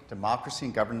evaluating democracy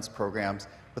and governance programs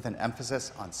with an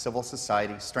emphasis on civil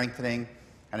society strengthening,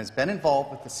 and has been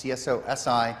involved with the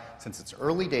CSOSI since its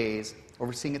early days,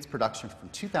 overseeing its production from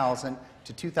 2000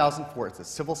 to 2004 as a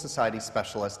civil society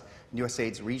specialist in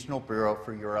USAID's Regional Bureau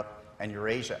for Europe and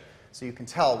Eurasia. So you can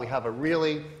tell we have a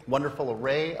really wonderful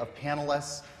array of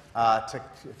panelists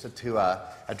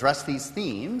to address these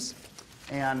themes,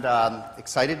 and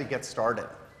excited to get started.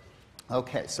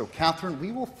 Okay, so Catherine,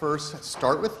 we will first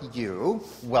start with you.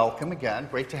 Welcome again,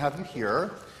 great to have you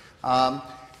here.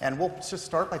 And we'll just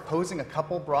start by posing a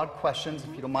couple broad questions.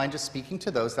 If you don't mind just speaking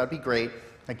to those, that'd be great.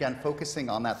 Again, focusing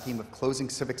on that theme of closing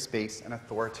civic space and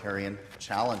authoritarian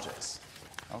challenges.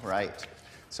 All right.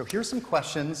 So here's some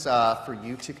questions for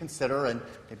you to consider and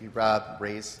maybe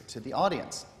raise to the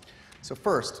audience. So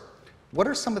first, what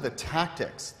are some of the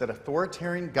tactics that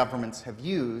authoritarian governments have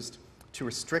used to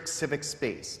restrict civic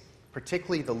space,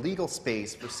 particularly the legal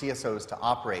space for CSOs to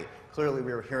operate? Clearly,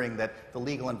 we were hearing that the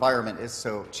legal environment is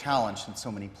so challenged in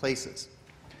so many places.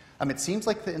 It seems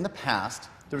like in the past,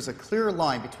 there was a clear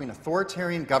line between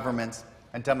authoritarian governments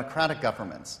and democratic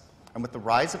governments. And with the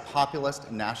rise of populist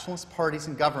and nationalist parties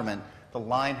in government, the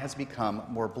line has become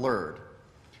more blurred.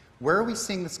 Where are we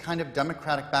seeing this kind of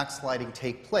democratic backsliding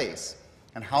take place?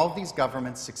 And how have these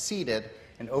governments succeeded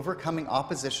in overcoming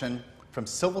opposition from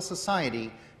civil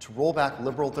society to roll back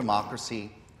liberal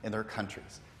democracy in their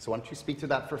countries? So why don't you speak to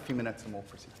that for a few minutes and we'll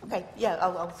proceed. Okay, yeah,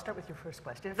 I'll start with your first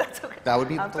question, if that's okay. That would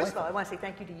be First of all, I want to say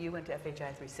thank you to you and to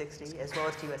FHI 360, as well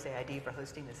as to USAID for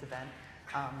hosting this event.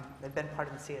 They've been part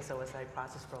of the CSOSI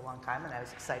process for a long time, and I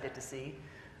was excited to see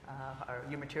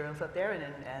your materials up there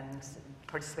and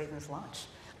participate in this launch.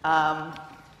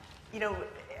 You know,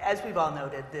 as we've all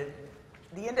noted,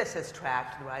 the index has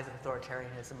tracked the rise of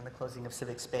authoritarianism and the closing of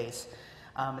civic space.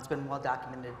 It's been well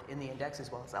documented in the index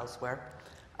as well as elsewhere.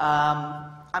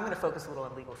 I'm going to focus a little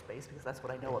on legal space because that's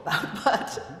what I know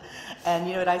about. And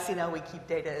you know, at ICNL we keep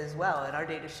data as well, and our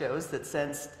data shows that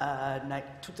since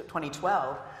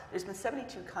 2012, there's been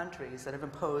 72 countries that have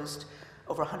imposed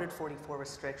over 144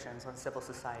 restrictions on civil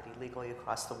society legally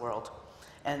across the world.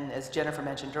 And as Jennifer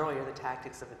mentioned earlier, the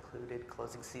tactics have included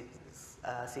closing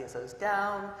CSOs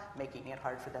down, making it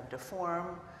hard for them to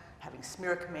form, having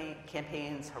smear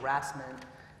campaigns, harassment,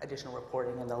 additional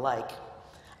reporting, and the like.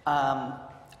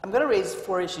 I'm going to raise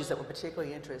 4 issues that were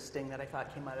particularly interesting that I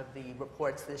thought came out of the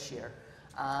reports this year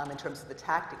in terms of the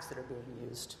tactics that are being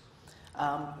used.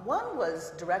 One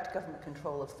was direct government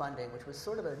control of funding, which was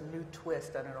sort of a new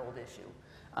twist on an old issue.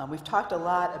 We've talked a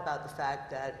lot about the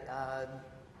fact that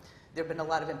there have been a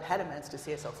lot of impediments to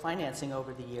CSO financing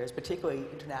over the years, particularly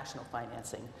international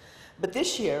financing. But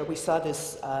this year, we saw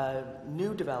this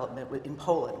new development in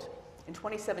Poland. In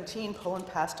 2017, Poland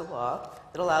passed a law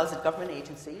that allows a government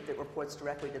agency that reports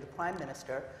directly to the Prime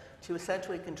Minister to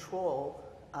essentially control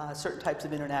certain types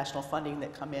of international funding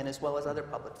that come in, as well as other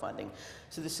public funding.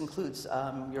 So this includes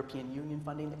European Union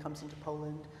funding that comes into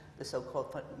Poland, the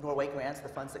so-called Norway grants, the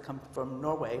funds that come from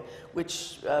Norway,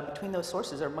 which between those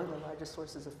sources are among the largest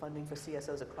sources of funding for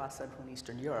CSOs across Central and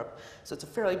Eastern Europe. So it's a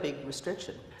fairly big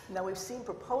restriction. Now we've seen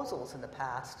proposals in the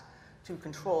past to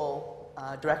control,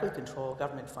 directly control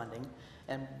government funding.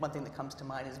 And one thing that comes to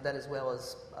mind is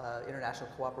Venezuela's international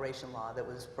cooperation law that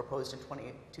was proposed in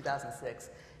 2006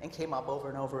 and came up over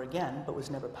and over again, but was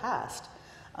never passed.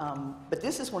 But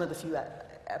this is one of the few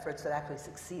efforts that actually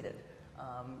succeeded.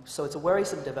 So it's a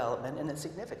worrisome development, and it's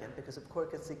significant because, of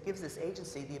course, it gives this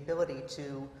agency the ability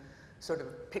to sort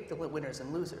of pick the winners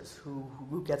and losers,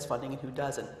 who gets funding and who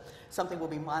doesn't. Something we'll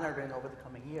be monitoring over the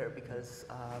coming year because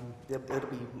it'll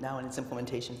be now in its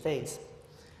implementation phase.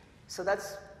 So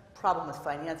that's problem with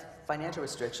financial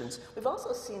restrictions. We've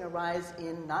also seen a rise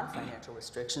in non-financial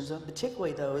restrictions,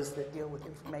 particularly those that deal with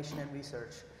information and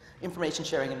research, information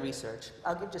sharing and research.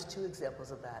 I'll give just 2 examples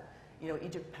of that. You know,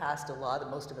 Egypt passed a law that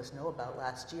most of us know about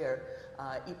last year,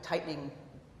 tightening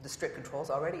the strict controls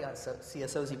already on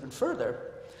CSOs even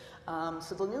further.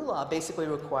 So the new law basically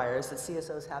requires that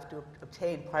CSOs have to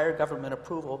obtain prior government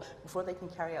approval before they can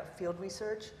carry out field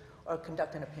research or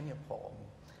conduct an opinion poll.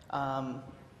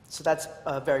 So that's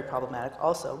very problematic.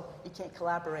 Also, you can't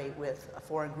collaborate with a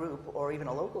foreign group or even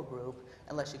a local group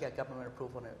unless you get government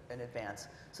approval in advance.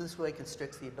 So this really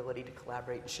constricts the ability to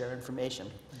collaborate and share information.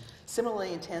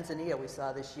 Similarly, in Tanzania, we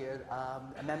saw this year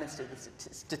amendments to the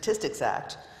Statistics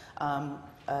Act.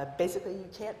 Basically, you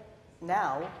can't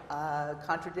now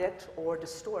contradict or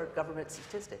distort government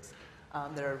statistics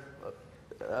that are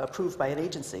approved by an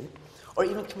agency, or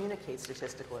even communicate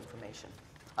statistical information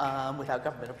without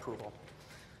government approval.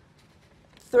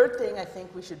 Third thing I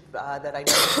think we should, that I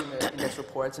noticed in this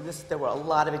reports, and there were a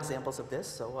lot of examples of this,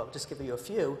 so I'll just give you a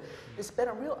few. There's been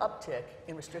a real uptick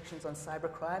in restrictions on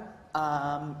cybercrime,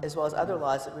 as well as other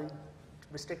laws that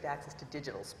restrict access to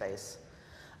digital space.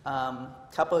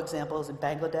 Couple examples in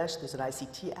Bangladesh, there's an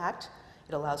ICT Act.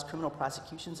 It allows criminal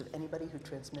prosecutions of anybody who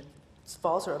transmits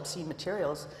false or obscene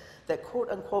materials that quote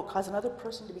unquote cause another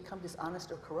person to become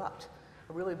dishonest or corrupt.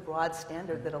 A really broad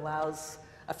standard that allows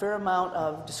a fair amount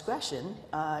of discretion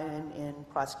in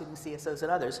prosecuting CSOs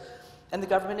and others. And the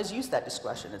government has used that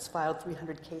discretion. It's filed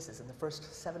 300 cases in the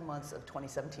first 7 months of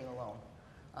 2017 alone.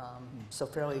 So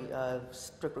fairly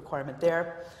strict requirement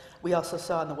there. We also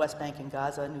saw in the West Bank and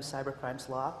Gaza a new cybercrimes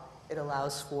law. It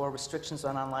allows for restrictions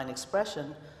on online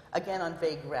expression, again on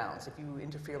vague grounds. If you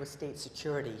interfere with state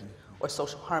security or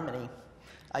social harmony,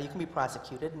 you can be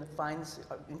prosecuted, and the fines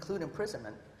include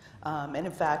imprisonment. And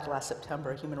in fact, last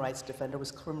September, a human rights defender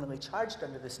was criminally charged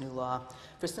under this new law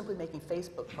for simply making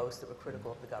Facebook posts that were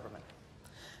critical of the government.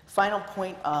 Final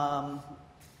point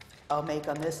I'll make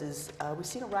on this is we've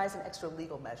seen a rise in extra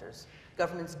legal measures,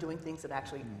 governments doing things that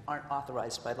actually aren't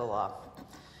authorized by the law.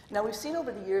 Now, we've seen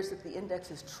over the years that the index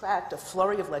has tracked a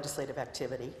flurry of legislative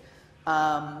activity,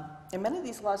 and many of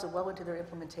these laws are well into their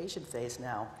implementation phase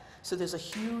now. So there's a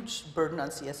huge burden on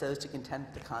CSOs to contend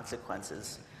with the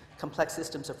consequences. Complex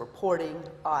systems of reporting,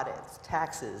 audits,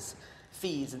 taxes,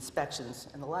 fees, inspections,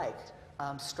 and the like,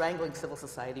 strangling civil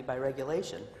society by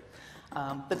regulation.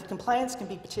 But compliance can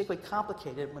be particularly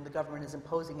complicated when the government is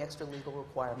imposing extra legal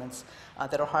requirements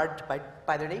that are hard,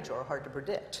 by their nature, are hard to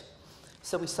predict.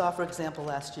 So we saw, for example,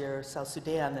 last year, South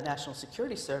Sudan, the National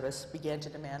Security Service, began to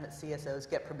demand that CSOs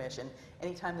get permission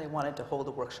anytime they wanted to hold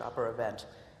a workshop or event.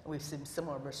 And we've seen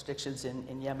similar restrictions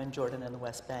in Yemen, Jordan, and the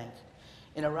West Bank.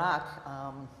 In Iraq,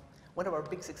 one of our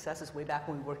big successes way back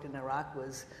when we worked in Iraq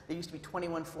was there used to be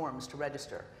 21 forms to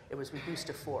register. It was reduced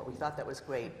to 4. We thought that was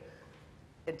great.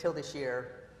 until this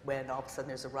year, when all of a sudden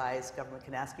there's a rise, government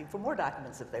can ask you for more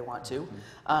documents if they want to.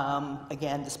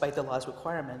 Again, despite the law's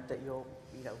requirement that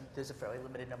there's a fairly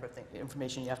limited number of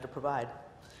information you have to provide.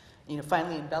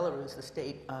 Finally, in Belarus, the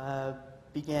state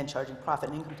began charging profit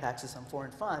and income taxes on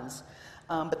foreign funds,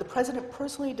 but the president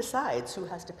personally decides who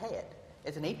has to pay it.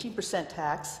 It's an 18%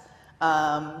 tax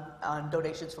on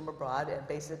donations from abroad, and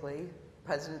basically, the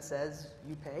president says,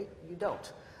 you pay, you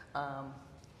don't.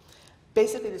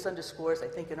 Basically, this underscores, I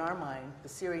think, in our mind, the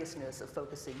seriousness of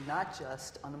focusing not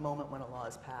just on the moment when a law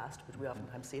is passed, which we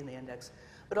oftentimes see in the index,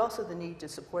 but also the need to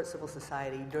support civil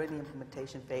society during the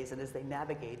implementation phase and as they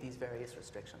navigate these various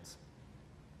restrictions.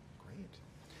 Great.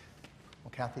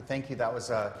 Well, Kathy, thank you. That was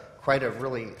quite a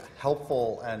really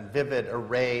helpful and vivid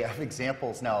array of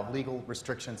examples now of legal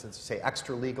restrictions, as you say,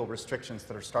 extra legal restrictions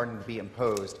that are starting to be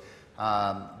imposed.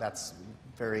 That's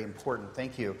very important.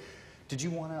 Thank you. Did you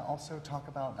want to also talk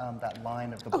about that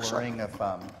line of the blurring of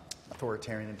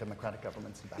authoritarian and democratic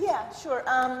governments? Yeah, sure.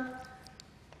 I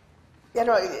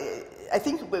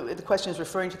think the question is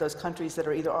referring to those countries that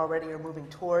are either already or moving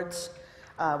towards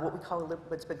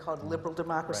what's been called liberal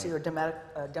democracy, right,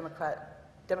 or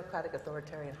democratic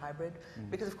authoritarian hybrid,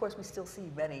 because of course we still see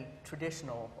many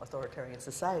traditional authoritarian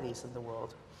societies in the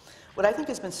world. What I think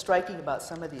has been striking about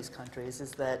some of these countries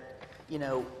is that,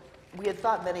 we had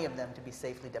thought many of them to be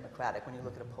safely democratic when you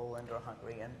look at a Poland or a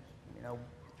Hungary, and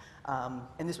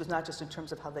this was not just in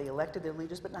terms of how they elected their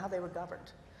leaders, but how they were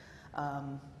governed.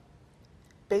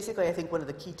 Basically, I think one of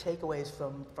the key takeaways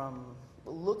from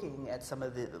looking at some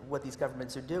of what these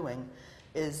governments are doing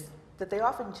is that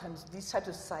these types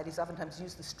of societies oftentimes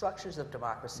use the structures of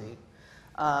democracy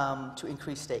to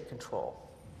increase state control.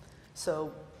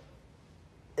 So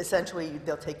essentially,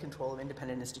 they'll take control of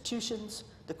independent institutions,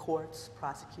 the courts,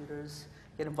 prosecutors,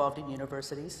 get involved in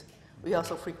universities. We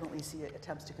also frequently see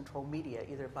attempts to control media,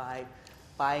 either by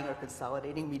buying or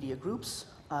consolidating media groups,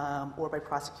 or by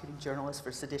prosecuting journalists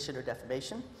for sedition or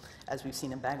defamation, as we've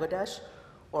seen in Bangladesh,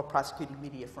 or prosecuting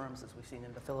media firms, as we've seen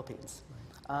in the Philippines.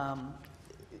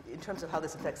 In terms of how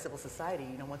this affects civil society,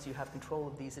 once you have control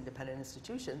of these independent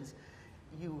institutions,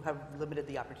 you have limited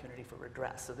the opportunity for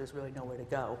redress, so there's really nowhere to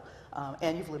go.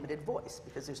 And you've limited voice,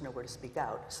 because there's nowhere to speak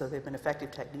out. So they've been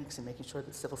effective techniques in making sure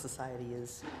that civil society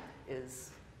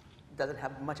doesn't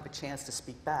have much of a chance to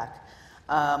speak back.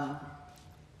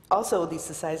 Also, these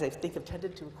societies, I think, have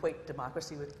tended to equate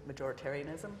democracy with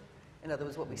majoritarianism. In other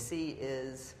words, what we see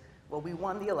is, well, we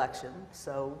won the election,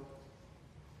 so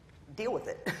deal with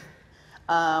it.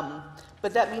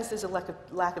 But that means there's a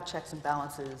lack of checks and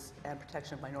balances and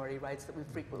protection of minority rights that we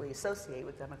frequently associate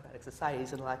with democratic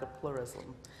societies, and a lack of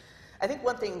pluralism. I think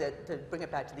one thing to bring it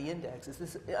back to the index is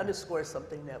this underscores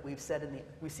something that we've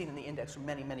seen in the index for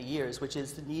many, many years, which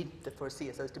is the need for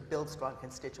CSOs to build strong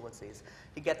constituencies,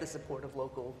 to get the support of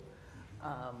local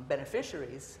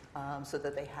beneficiaries, so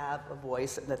that they have a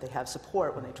voice and that they have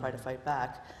support when they try to fight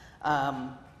back.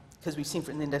 Because we've seen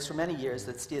in the index for many years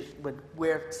that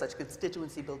where such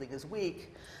constituency building is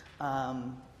weak,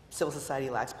 civil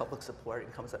society lacks public support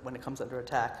when it comes under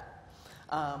attack.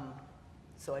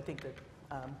 So I think that,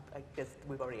 I guess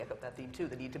we've already echoed that theme too.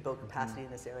 The need to build capacity in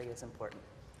this area is important.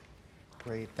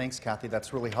 Great, thanks, Kathy.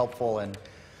 That's really helpful and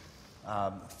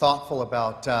thoughtful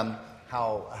about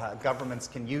how governments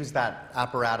can use that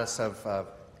apparatus of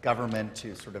government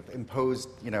to sort of impose,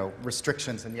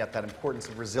 restrictions, and yet that importance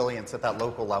of resilience at that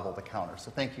local level to counter. So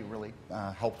thank you, really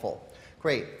helpful.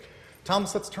 Great.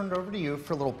 Thomas, let's turn it over to you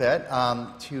for a little bit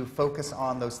to focus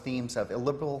on those themes of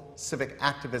illiberal civic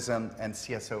activism and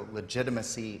CSO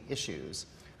legitimacy issues.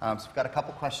 So we've got a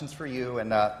couple questions for you,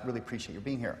 and really appreciate you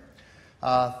being here.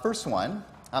 First one,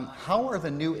 how are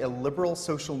the new illiberal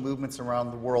social movements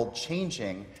around the world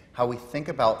changing how we think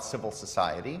about civil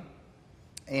society?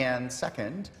 And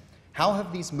second, how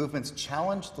have these movements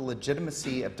challenged the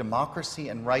legitimacy of democracy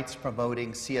and rights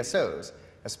promoting CSOs,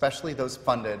 especially those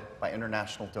funded by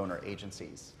international donor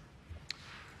agencies?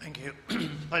 Thank you.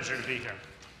 Pleasure to be here.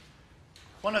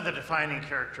 One of the defining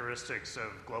characteristics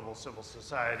of global civil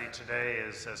society today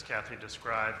is, as Kathy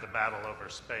described, the battle over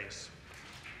space.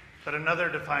 But another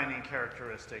defining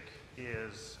characteristic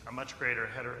is a much greater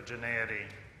heterogeneity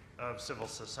of civil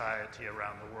society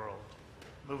around the world,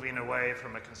 moving away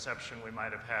from a conception we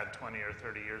might have had 20 or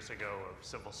 30 years ago of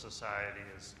civil society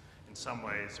as, in some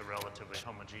ways, a relatively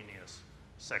homogeneous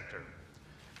sector.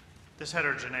 This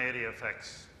heterogeneity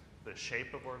affects the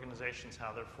shape of organizations,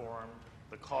 how they're formed,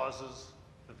 the causes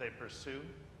that they pursue,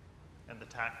 and the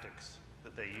tactics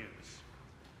that they use.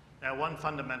 Now, one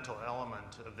fundamental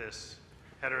element of this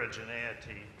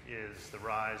heterogeneity is the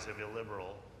rise of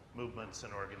illiberal movements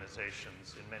and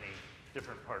organizations in many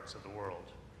different parts of the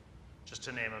world. Just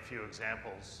to name a few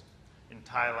examples, in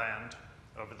Thailand,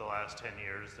 over the last 10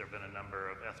 years, there have been a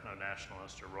number of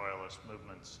ethno-nationalist or royalist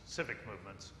movements, civic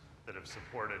movements, that have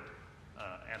supported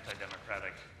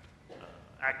anti-democratic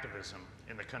activism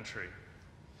in the country.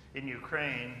 In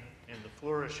Ukraine, in the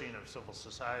flourishing of civil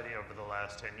society over the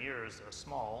last 10 years, a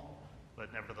small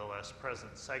but nevertheless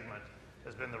present segment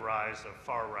has been the rise of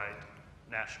far-right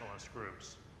nationalist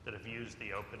groups that have used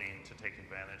the opening to take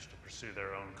advantage to pursue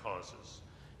their own causes.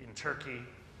 In Turkey,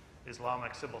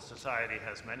 Islamic civil society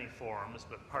has many forms,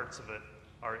 but parts of it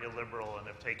are illiberal and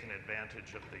have taken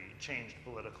advantage of the changed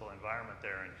political environment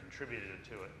there and contributed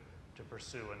to it to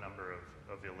pursue a number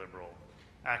of illiberal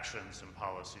actions and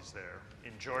policies there.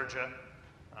 In Georgia,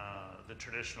 the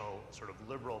traditional sort of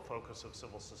liberal focus of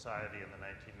civil society in the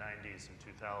 1990s and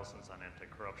 2000s on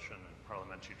anti-corruption and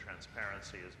parliamentary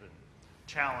transparency has been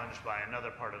challenged by another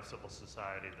part of civil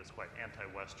society that's quite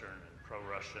anti-Western and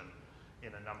pro-Russian in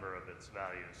a number of its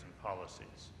values and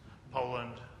policies.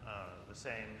 Poland, the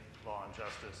same law and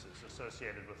justice is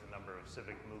associated with a number of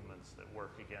civic movements that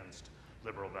work against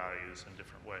liberal values in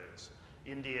different ways.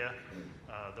 India,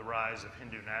 the rise of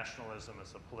Hindu nationalism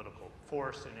as a political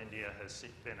force in India has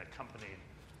been accompanied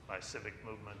by civic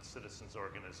movements, citizens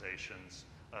organizations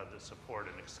that support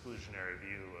an exclusionary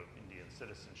view of Indian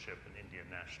citizenship and Indian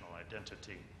national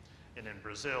identity. And in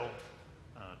Brazil,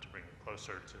 to bring it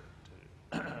closer to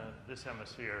this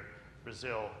hemisphere,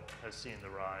 Brazil has seen the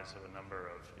rise of a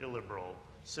number of illiberal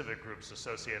civic groups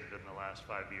associated in the last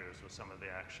 5 years with some of the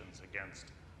actions against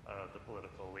the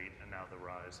political elite, and now the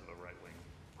rise of a right-wing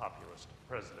populist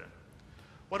president.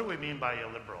 What do we mean by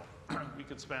illiberal? We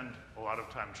could spend a lot of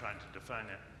time trying to define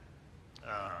it.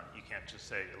 You can't just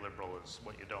say illiberal is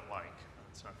what you don't like.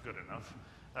 It's not good enough.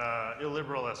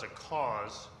 Illiberal as a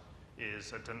cause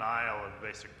is a denial of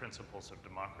basic principles of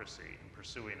democracy in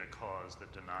pursuing a cause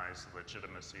that denies the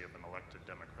legitimacy of an elected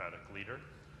democratic leader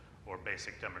or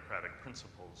basic democratic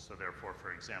principles. So therefore,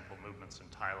 for example, movements in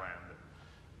Thailand that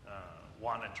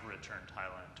wanted to return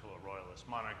Thailand to a royalist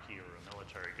monarchy or a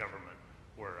military government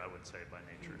were, I would say, by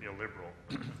nature illiberal.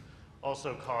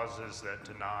 Also causes that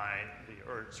deny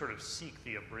or sort of seek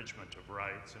the abridgment of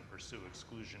rights and pursue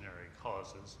exclusionary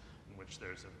causes in which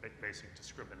there's a basic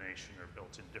discrimination or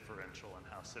built-in differential in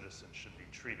how citizens should be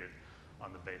treated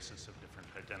on the basis of different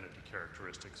identity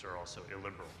characteristics are also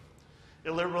illiberal.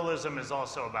 Illiberalism is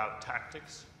also about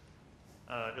tactics.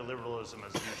 Illiberalism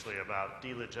is usually about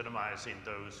delegitimizing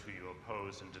those who you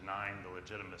oppose and denying the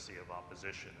legitimacy of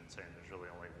opposition and saying there's really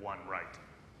only one right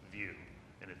view,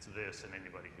 and it's this, and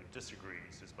anybody who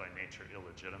disagrees is by nature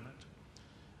illegitimate.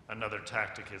 Another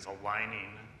tactic is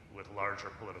aligning with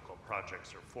larger political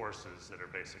projects or forces that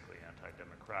are basically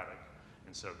anti-democratic,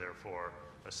 and so therefore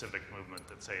a civic movement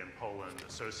that, say, in Poland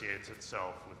associates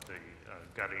itself with the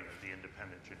gutting of the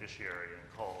independent judiciary and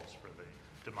calls for the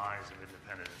demise of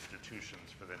independent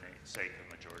institutions for the sake of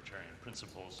majoritarian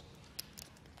principles.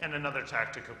 And another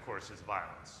tactic, of course, is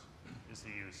violence, is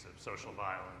the use of social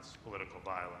violence, political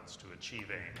violence to achieve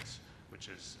aims, which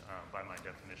is, by my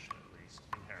definition at least,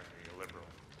 inherently illiberal.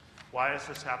 Why is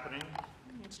this happening?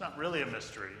 It's not really a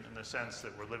mystery in the sense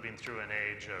that we're living through an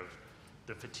age of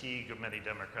the fatigue of many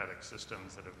democratic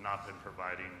systems that have not been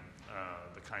providing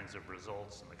the kinds of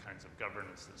results and the kinds of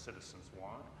governance that citizens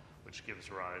want, which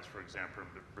gives rise, for example,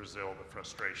 in Brazil, the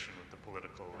frustration with the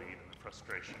political elite and the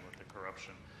frustration with the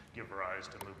corruption give rise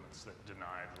to movements that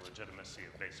deny the legitimacy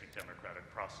of basic democratic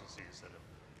processes that have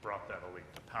brought that elite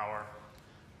to power.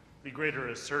 The greater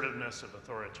assertiveness of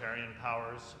authoritarian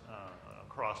powers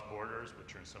across borders,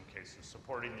 which are in some cases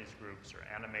supporting these groups or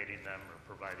animating them or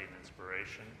providing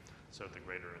inspiration. So the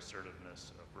greater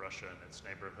assertiveness of Russia and its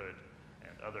neighborhood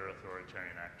and other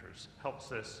authoritarian actors helps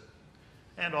this.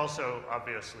 And also,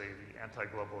 obviously, the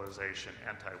anti-globalization,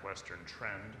 anti-Western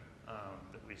trend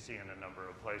that we see in a number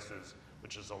of places,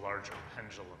 which is a larger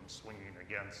pendulum swinging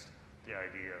against the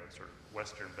idea of sort of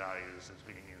Western values as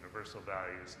being universal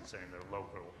values and saying they're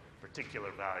local,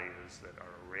 particular values that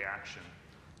are a reaction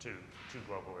to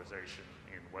globalization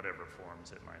in whatever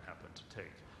forms it might happen to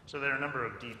take. So there are a number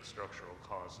of deep structural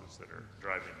causes that are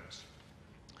driving this.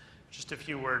 Just a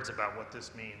few words about what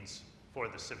this means for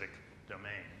the civic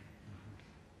domain.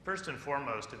 First and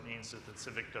foremost, it means that the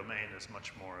civic domain is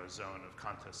much more a zone of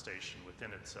contestation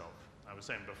within itself. I was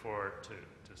saying before to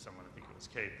someone, I think it was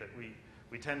Kate, that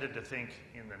we tended to think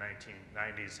in the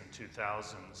 1990s and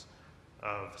 2000s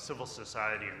of civil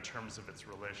society in terms of its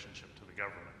relationship to the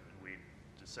government. And we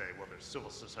to say, well, there's civil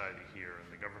society here and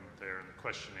the government there, and the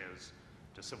question is,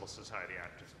 does civil society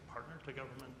act as a partner to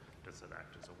government? Does it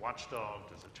act as a watchdog?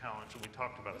 Does it challenge? And we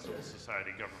talked about civil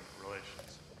society-government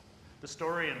relations. The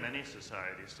story in many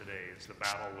societies today is the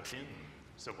battle within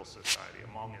civil society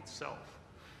among itself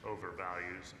over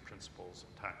values and principles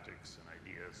and tactics and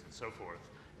ideas and so forth.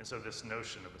 And so this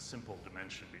notion of a simple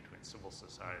dimension between civil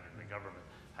society and the government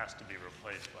has to be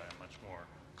replaced by a much more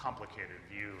complicated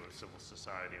view of civil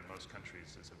society in most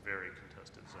countries as a very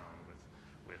contested zone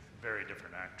with very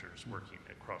different actors working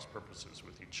at cross purposes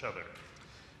with each other.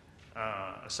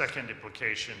 A second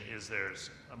implication is there's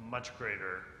a much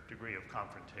greater degree of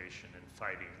confrontation and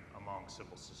fighting among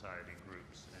civil society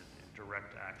groups and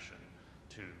direct action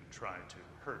to try to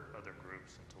hurt other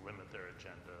groups and to limit their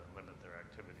agenda, limit their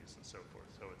activities and so forth.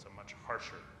 So it's a much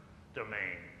harsher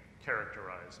domain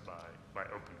characterized by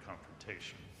open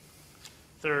confrontation.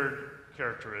 Third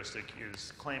characteristic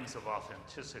is claims of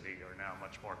authenticity are now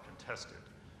much more contested.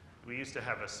 We used to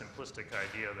have a simplistic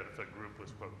idea that if a group was,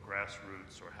 quote,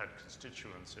 grassroots or had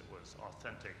constituents, it was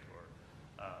authentic or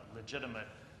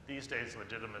legitimate. These days,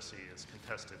 legitimacy is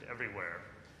contested everywhere,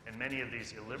 and many of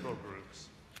these illiberal groups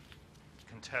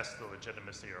contest the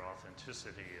legitimacy or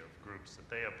authenticity of groups that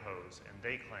they oppose, and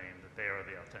they claim that they are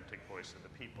the authentic voice of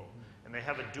the people. And they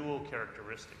have a dual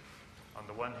characteristic. On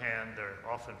the one hand, they're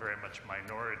often very much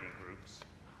minority groups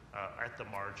at the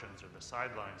margins or the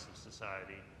sidelines of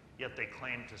society, yet they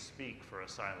claim to speak for a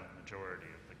silent majority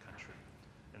of the country.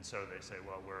 And so they say,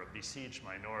 well, we're a besieged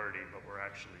minority, but we're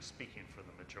actually speaking for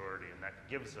the majority, and that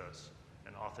gives us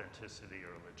an authenticity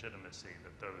or legitimacy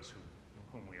that those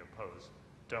whom we oppose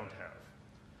don't have.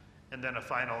 And then a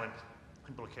final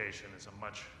implication is a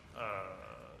much,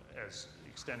 as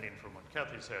extending from what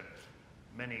Kathy said,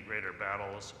 many greater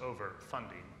battles over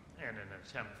funding and an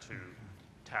attempt to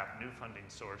tap new funding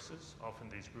sources. Often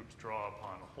these groups draw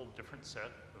upon a whole different set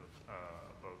of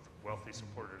both wealthy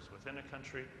supporters within a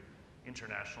country,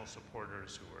 international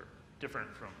supporters who are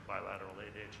different from bilateral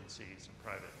aid agencies and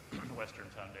private Western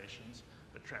foundations,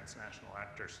 but transnational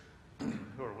actors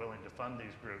who are willing to fund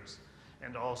these groups,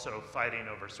 and also fighting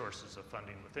over sources of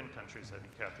funding within countries. I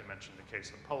think Kathy mentioned the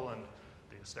case of Poland,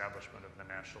 the establishment of the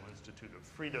National Institute of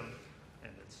Freedom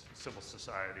and its civil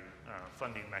society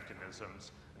funding mechanisms,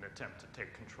 an attempt to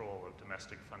take control of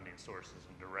domestic funding sources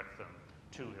and direct them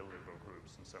to illegal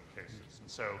groups in some cases. And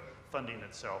so funding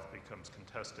itself becomes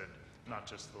contested, not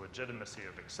just the legitimacy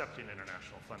of accepting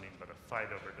international funding, but a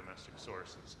fight over domestic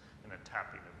sources and a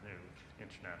tapping of new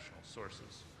international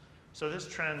sources. So this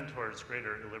trend towards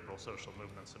greater illiberal social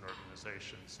movements and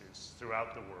organizations is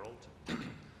throughout the world.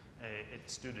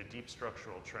 It's due to deep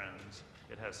structural trends.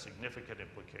 It has significant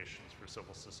implications for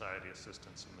civil society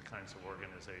assistance and the kinds of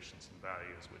organizations and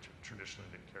values which have traditionally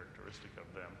been characteristic of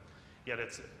them. Yet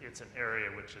it's an area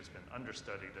which has been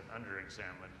understudied and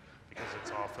underexamined because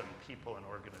it's often people and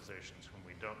organizations whom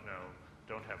we don't know,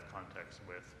 don't have context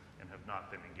with, and have not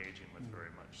been engaging with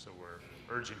very much. So we're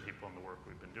urging people in the work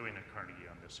we've been doing at Carnegie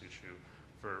on this issue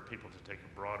for people to take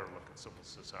a broader look at civil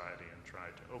society and try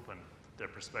to open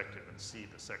their perspective and see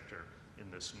the sector in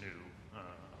this new,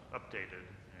 updated,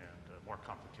 and more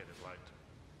complicated light.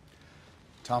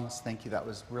 Thomas, thank you. That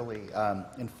was really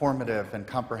informative and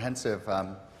comprehensive.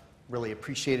 Really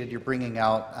appreciated your bringing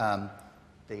out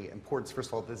the importance. First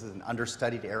of all, this is an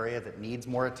understudied area that needs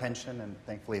more attention and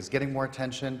thankfully is getting more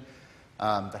attention.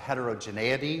 The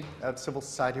heterogeneity of civil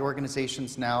society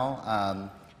organizations now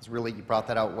is really, you brought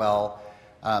that out well.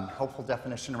 Helpful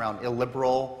definition around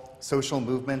illiberal social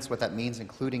movements, what that means,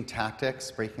 including tactics,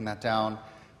 breaking that down.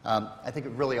 I think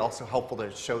it really also helpful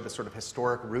to show the sort of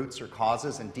historic roots or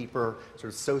causes and deeper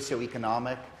sort of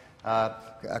socioeconomic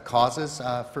causes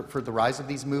for the rise of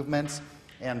these movements.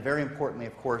 And very importantly,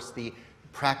 of course, the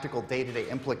practical day-to-day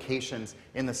implications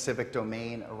in the civic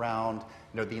domain around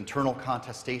the internal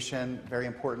contestation, very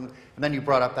important. And then you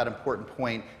brought up that important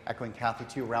point, echoing Kathy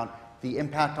too, around the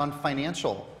impact on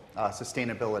financial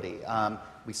sustainability.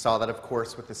 We saw that, of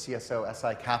course, with the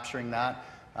CSOSI capturing that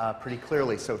pretty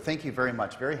clearly. So thank you very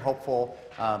much. Very helpful,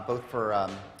 both for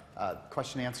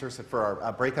question and answers and for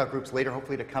our breakout groups later,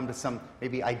 hopefully to come to some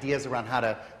maybe ideas around how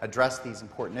to address these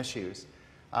important issues.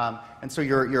 And so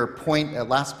your point,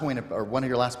 last point, or one of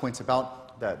your last points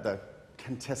about the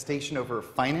contestation over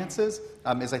finances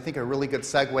is, I think, a really good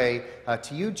segue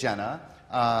to you, Jenna.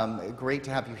 Great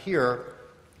to have you here,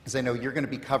 because I know you're going to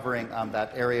be covering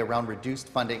that area around reduced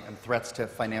funding and threats to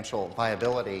financial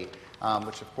viability,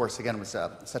 which, of course, again, was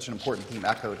such an important theme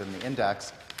echoed in the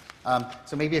index.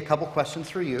 So maybe a couple questions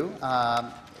for you.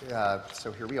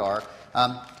 So here we are.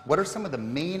 What are some of the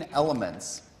main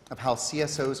elements of how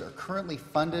CSOs are currently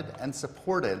funded and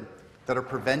supported that are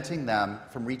preventing them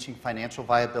from reaching financial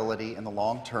viability in the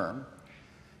long term?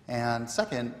 And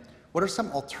second, what are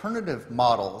some alternative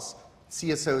models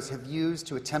CSOs have used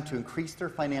to attempt to increase their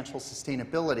financial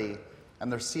sustainability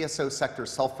and their CSO sector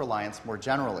self-reliance more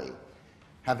generally.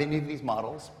 Have any of these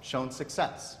models shown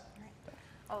success?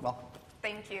 Welcome.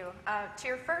 Thank you. To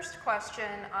your first question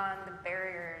on the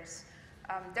barriers,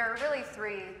 there are really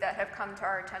three that have come to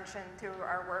our attention through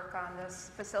our work on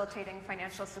this facilitating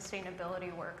financial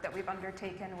sustainability work that we've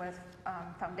undertaken with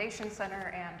Foundation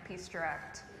Center and Peace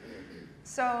Direct.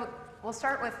 So we'll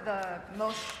start with the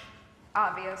most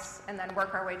obvious and then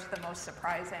work our way to the most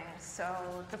surprising. So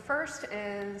the first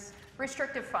is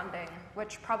restrictive funding,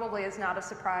 which probably is not a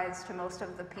surprise to most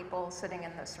of the people sitting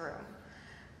in this room.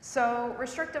 So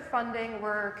restrictive funding,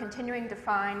 we're continuing to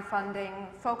find funding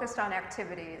focused on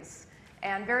activities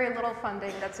and very little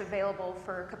funding that's available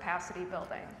for capacity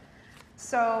building.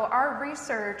 So our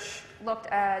research looked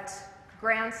at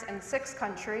grants in 6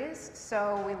 countries.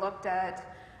 So we looked at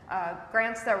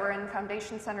grants that were in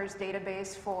Foundation Center's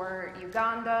database for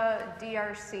Uganda,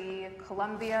 DRC,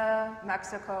 Colombia,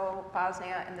 Mexico,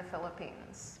 Bosnia, and the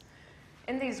Philippines.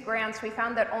 In these grants, we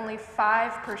found that only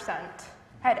 5%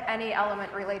 had any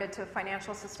element related to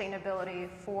financial sustainability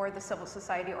for the civil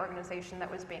society organization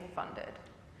that was being funded.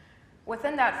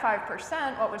 Within that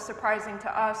 5%, what was surprising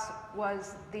to us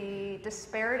was the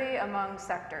disparity among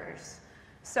sectors.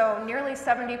 So nearly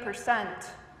 70%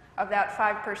 of that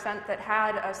 5% that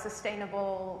had a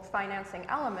sustainable financing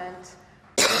element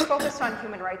was focused on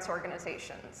human rights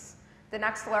organizations. The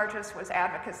next largest was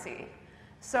advocacy.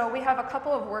 So we have a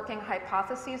couple of working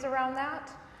hypotheses around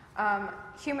that.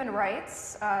 Human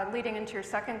rights, leading into your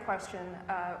second question,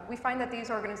 we find that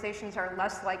these organizations are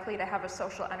less likely to have a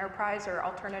social enterprise or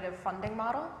alternative funding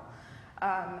model.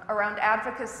 Around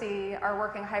advocacy, our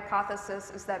working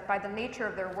hypothesis is that by the nature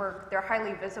of their work, they're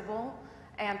highly visible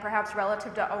and perhaps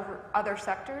relative to other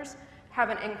sectors have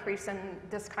an increase in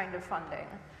this kind of funding.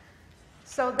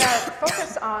 So that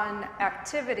focus on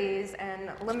activities and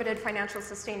limited financial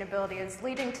sustainability is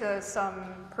leading to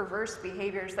some perverse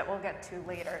behaviors that we'll get to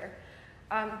later.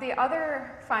 The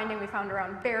other finding we found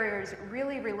around barriers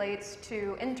really relates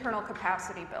to internal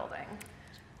capacity building.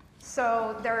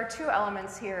 So there are 2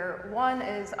 elements here. One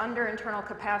is under internal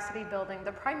capacity building,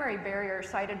 the primary barrier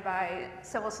cited by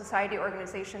civil society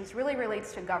organizations really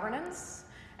relates to governance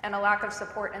and a lack of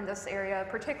support in this area,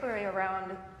 particularly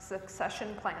around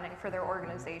succession planning for their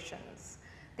organizations.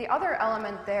 The other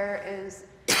element there is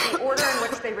the order in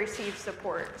which they receive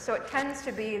support. So it tends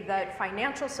to be that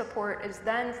financial support is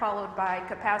then followed by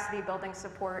capacity building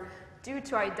support due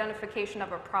to identification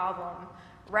of a problem,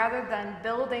 rather than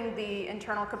building the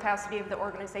internal capacity of the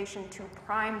organization to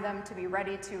prime them to be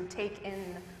ready to take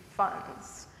in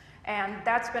funds. And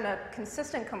that's been a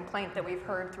consistent complaint that we've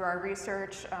heard through our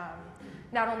research,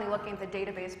 not only looking at the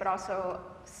database, but also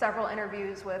several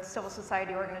interviews with civil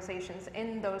society organizations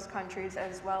in those countries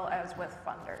as well as with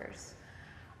funders.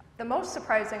 The most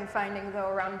surprising finding, though,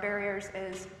 around barriers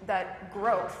is that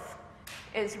growth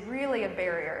is really a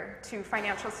barrier to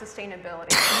financial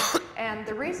sustainability. And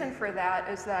the reason for that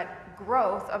is that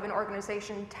growth of an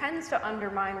organization tends to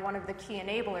undermine one of the key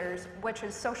enablers, which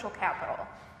is social capital.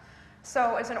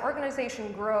 So as an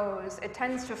organization grows, it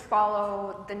tends to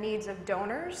follow the needs of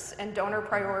donors and donor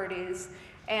priorities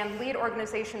and lead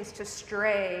organizations to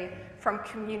stray from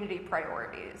community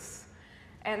priorities.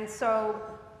 And so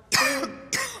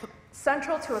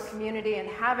central to a community and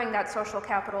having that social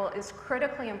capital is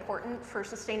critically important for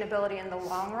sustainability in the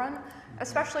long run,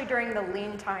 especially during the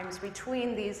lean times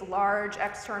between these large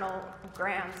external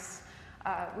grants.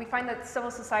 We find that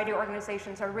civil society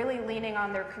organizations are really leaning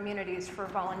on their communities for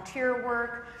volunteer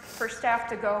work, for staff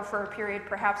to go for a period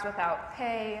perhaps without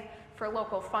pay, for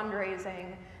local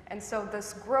fundraising. And so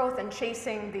this growth and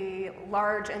chasing the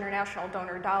large international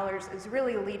donor dollars is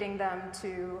really leading them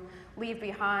to leave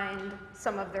behind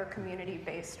some of their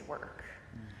community-based work.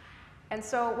 And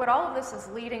so what all of this is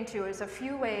leading to is a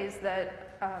few ways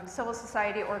that civil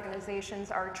society organizations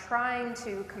are trying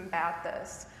to combat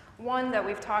this. One that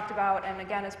we've talked about, and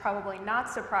again is probably not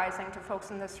surprising to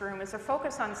folks in this room, is a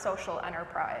focus on social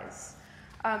enterprise.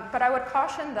 But I would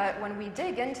caution that when we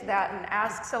dig into that and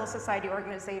ask civil society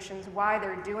organizations why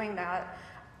they're doing that,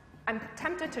 I'm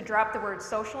tempted to drop the word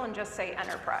social and just say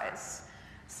enterprise.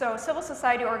 So civil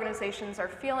society organizations are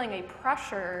feeling a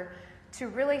pressure to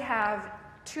really have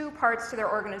 2 parts to their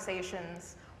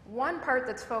organizations. One part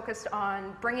that's focused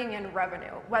on bringing in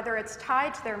revenue, whether it's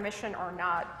tied to their mission or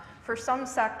not. For some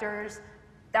sectors,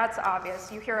 that's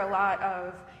obvious. You hear a lot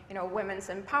of women's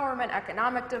empowerment,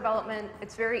 economic development.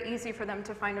 It's very easy for them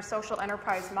to find a social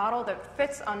enterprise model that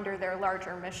fits under their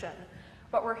larger mission.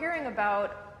 But we're hearing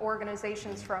about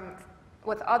organizations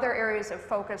with other areas of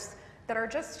focus that are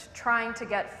just trying to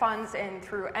get funds in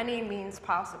through any means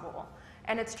possible.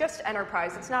 And it's just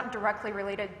enterprise. It's not directly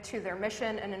related to their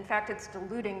mission, and in fact, it's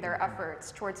diluting their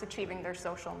efforts towards achieving their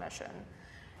social mission.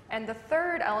 And the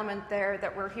third element there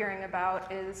that we're hearing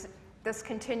about is this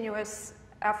continuous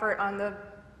effort on the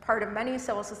part of many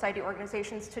civil society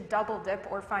organizations to double dip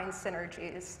or find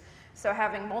synergies. So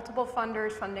having multiple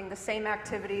funders funding the same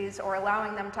activities or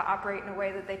allowing them to operate in a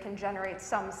way that they can generate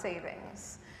some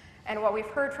savings. And what we've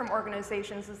heard from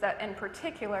organizations is that in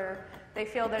particular, they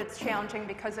feel that it's challenging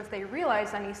because if they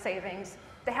realize any savings,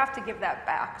 they have to give that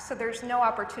back. So there's no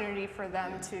opportunity for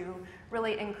them to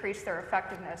really increase their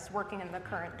effectiveness working in the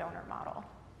current donor model.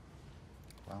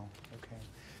 Wow, okay.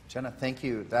 Jenna, thank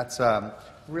you. That's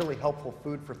really helpful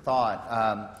food for thought.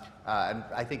 And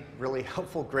I think really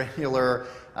helpful granular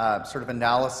sort of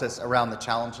analysis around the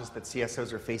challenges that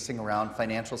CSOs are facing around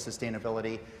financial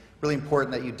sustainability. Really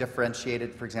important that you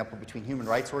differentiated, for example, between human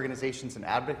rights organizations and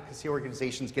advocacy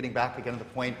organizations, getting back again to the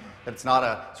point that it's not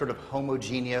a sort of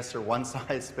homogeneous or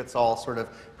one-size-fits-all sort of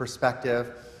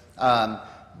perspective.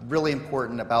 Really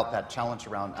important about that challenge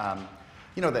around,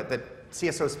 that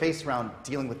CSOs face around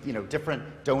dealing with,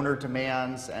 different donor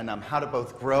demands and how to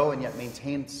both grow and yet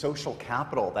maintain social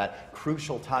capital, that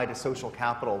crucial tie to social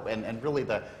capital and really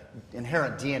the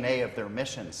inherent DNA of their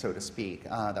mission, so to speak.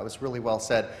 That was really well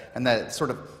said. And that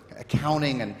sort of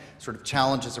accounting and sort of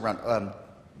challenges around,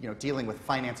 dealing with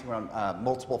financing around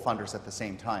multiple funders at the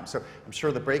same time. So I'm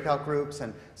sure the breakout groups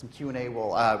and some Q&A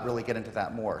will really get into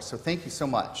that more. So thank you so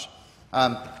much.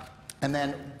 And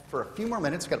then for a few more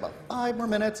minutes, we've got about 5 more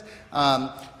minutes,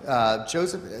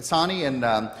 Joseph, Sany,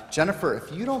 and Jennifer,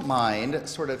 if you don't mind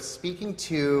sort of speaking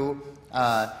to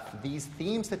these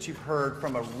themes that you've heard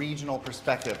from a regional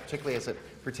perspective, particularly as it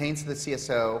pertains to the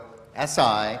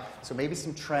CSOSI, so maybe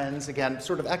some trends, again,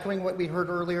 sort of echoing what we heard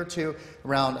earlier too,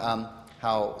 around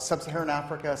how Sub-Saharan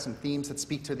Africa, some themes that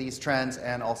speak to these trends,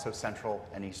 and also Central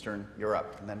and Eastern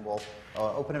Europe. And then we'll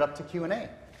open it up to Q&A.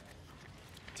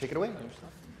 Take it away.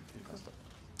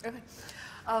 Okay.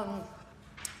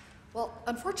 Well,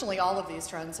 unfortunately, all of these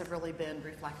trends have really been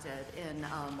reflected in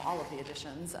all of the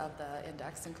editions of the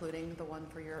index, including the one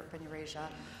for Europe and Eurasia.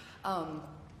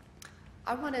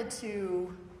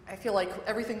 I feel like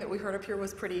everything that we heard up here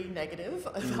was pretty negative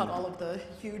about all of the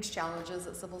huge challenges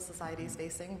that civil society is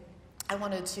facing. I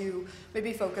wanted to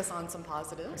maybe focus on some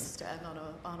positives to end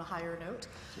on a higher note.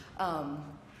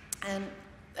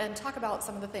 And talk about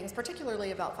some of the things,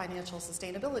 particularly about financial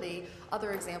sustainability,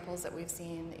 other examples that we've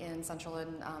seen in Central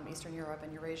and Eastern Europe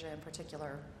and Eurasia in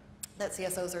particular, that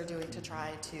CSOs are doing to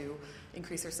try to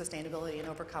increase their sustainability and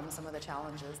overcome some of the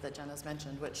challenges that Jenna's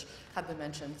mentioned, which have been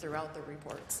mentioned throughout the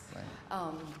reports.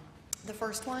 Right. The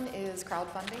first one is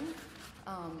crowdfunding,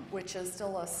 which is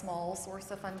still a small source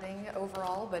of funding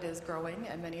overall, but is growing,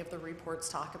 and many of the reports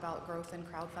talk about growth in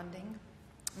crowdfunding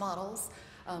models.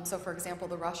 So for example,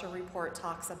 the Russia report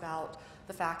talks about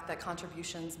the fact that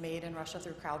contributions made in Russia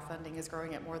through crowdfunding is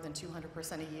growing at more than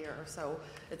 200% a year. So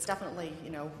it's definitely,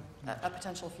 a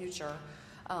potential future.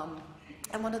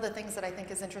 And one of the things that I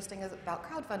think is interesting about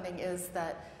crowdfunding is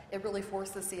that it really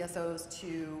forces CSOs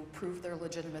to prove their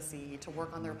legitimacy, to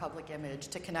work on their public image,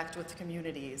 to connect with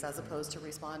communities as opposed to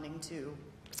responding to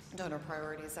donor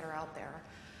priorities that are out there.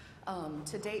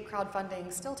 To date,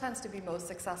 crowdfunding still tends to be most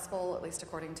successful, at least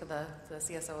according to the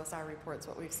CSOSI reports,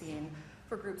 what we've seen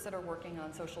for groups that are working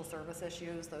on social service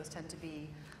issues. Those tend to be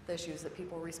the issues that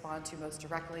people respond to most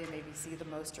directly and maybe see the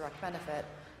most direct benefit.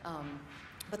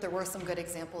 But there were some good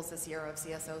examples this year of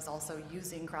CSOs also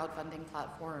using crowdfunding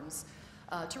platforms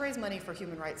to raise money for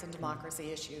human rights and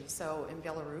democracy issues. So in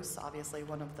Belarus, obviously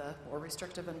one of the more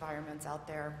restrictive environments out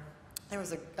there, there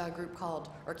was a group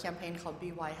campaign called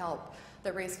BY Help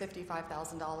that raised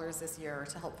 $55,000 this year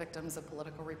to help victims of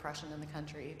political repression in the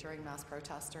country during mass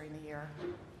protests during the year.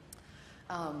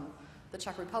 The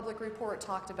Czech Republic report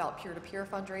talked about peer-to-peer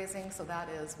fundraising, so that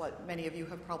is what many of you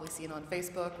have probably seen on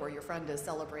Facebook, where your friend is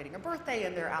celebrating a birthday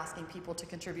and they're asking people to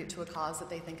contribute to a cause that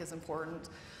they think is important.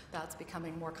 That's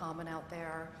becoming more common out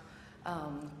there.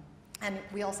 And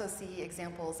we also see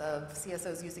examples of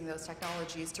CSOs using those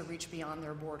technologies to reach beyond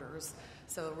their borders.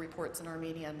 So reports in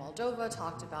Armenia and Moldova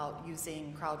talked about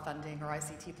using crowdfunding or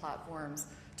ICT platforms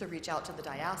to reach out to the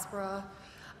diaspora.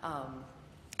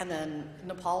 And then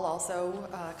Nepal also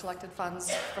collected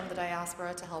funds from the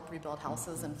diaspora to help rebuild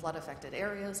houses in flood-affected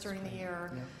areas during the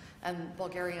year. Yeah. And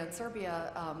Bulgaria and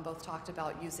Serbia both talked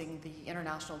about using the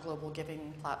International Global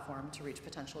Giving platform to reach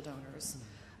potential donors.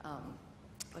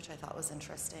 Which I thought was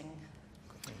interesting.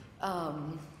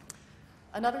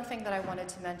 Another thing that I wanted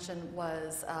to mention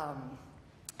was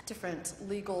different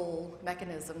legal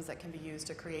mechanisms that can be used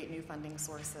to create new funding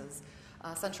sources.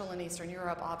 Central and Eastern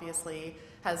Europe obviously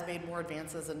has made more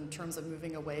advances in terms of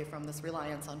moving away from this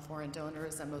reliance on foreign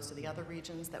donors than most of the other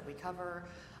regions that we cover.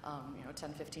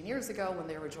 10, 15 years ago when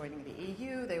they were joining the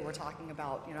EU, they were talking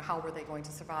about, how were they going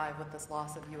to survive with this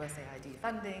loss of USAID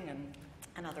funding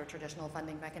and other traditional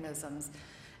funding mechanisms.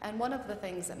 And one of the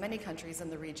things that many countries in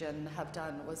the region have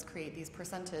done was create these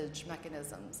percentage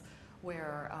mechanisms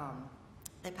where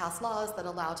they pass laws that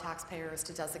allow taxpayers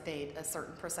to designate a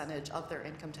certain percentage of their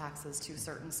income taxes to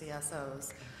certain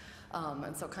CSOs.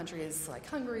 And so countries like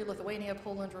Hungary, Lithuania,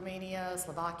 Poland, Romania,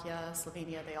 Slovakia,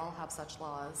 Slovenia, they all have such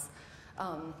laws.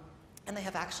 And they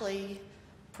have actually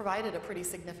provided a pretty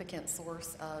significant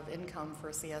source of income for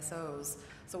CSOs.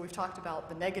 So we've talked about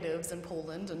the negatives in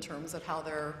Poland in terms of how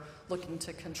they're looking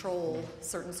to control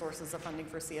certain sources of funding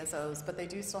for CSOs, but they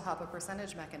do still have a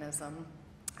percentage mechanism.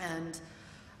 And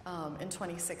in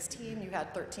 2016, you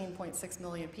had 13.6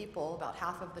 million people, about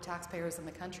half of the taxpayers in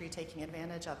the country, taking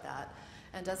advantage of that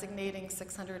and designating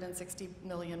 660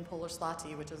 million Polish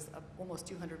zloty, which is almost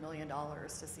 $200 million to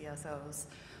CSOs.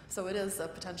 So it is a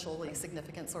potentially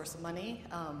significant source of money.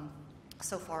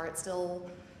 So far, it still,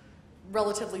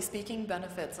 relatively speaking,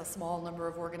 benefits a small number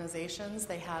of organizations.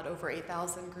 They had over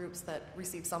 8,000 groups that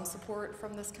received some support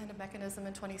from this kind of mechanism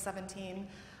in 2017.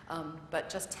 But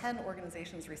just 10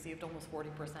 organizations received almost 40%.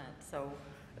 So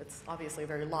it's obviously a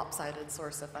very lopsided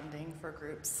source of funding for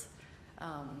groups.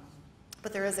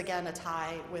 But there is, again, a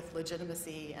tie with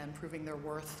legitimacy and proving their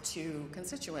worth to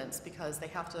constituents because they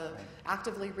have to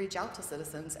actively reach out to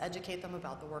citizens, educate them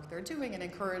about the work they're doing, and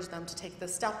encourage them to take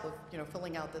this step of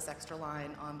filling out this extra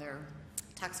line on their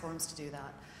tax forms to do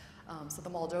that. So the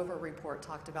Moldova report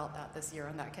talked about that this year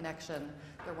and that connection.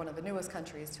 They're one of the newest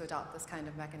countries to adopt this kind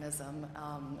of mechanism,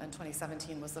 and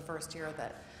 2017 was the first year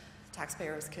that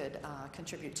taxpayers could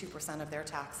contribute 2% of their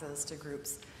taxes to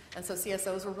groups. And so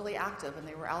CSOs were really active, and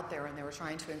they were out there, and they were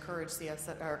trying to encourage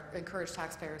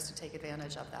taxpayers to take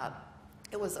advantage of that.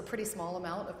 It was a pretty small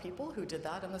amount of people who did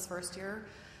that in this first year.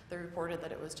 They reported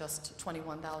that it was just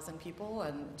 21,000 people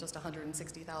and just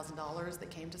 $160,000 that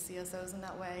came to CSOs in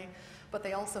that way. But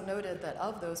they also noted that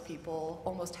of those people,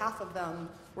 almost half of them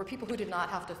were people who did not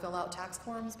have to fill out tax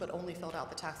forms, but only filled out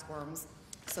the tax forms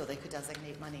so they could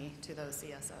designate money to those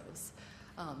CSOs.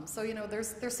 So,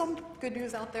 there's some good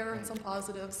news out there and some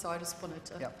positives, so I just wanted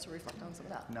to reflect on some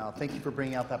of that. No, thank you for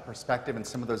bringing out that perspective and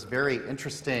some of those very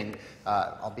interesting,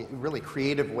 albeit really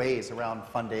creative ways around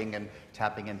funding and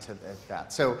tapping into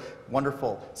that. So,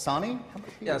 wonderful. Sany?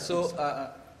 Yeah, so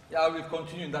I will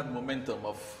continue in that momentum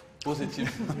of positive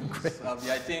news.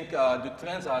 I think the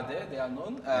trends are there, they are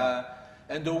known.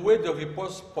 And the way the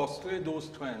reports portray those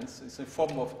trends is in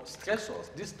form of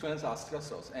stressors. These trends are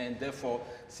stressors, and therefore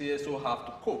CSO have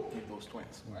to cope with those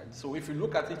trends. Right? So if you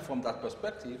look at it from that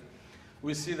perspective,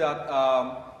 we see that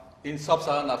in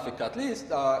sub-Saharan Africa at least,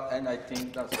 and I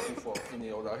think that's true for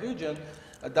any other region,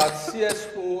 that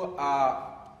CSO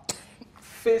are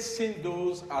facing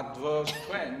those adverse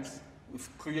trends with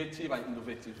creative and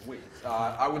innovative ways.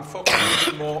 I will focus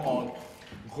a little more on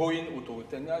growing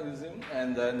authoritarianism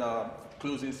and then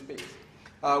closing space.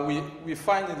 We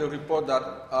find in the report that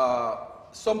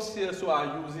some CSO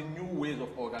are using new ways of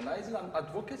organizing and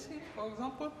advocacy, for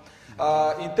example,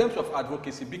 in terms of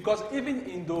advocacy, because even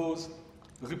in those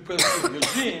repressive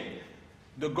regimes,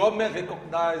 the government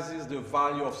recognizes the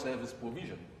value of service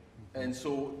provision. And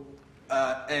so,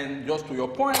 and just to your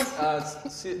point,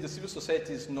 the civil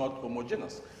society is not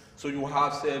homogeneous. So you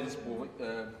have service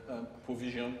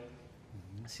provision,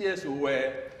 CSO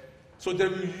where, so they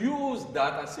will use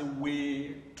that as a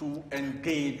way to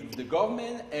engage with the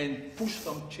government and push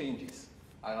some changes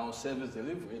around service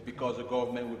delivery because the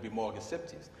government will be more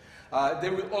receptive.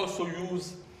 They will also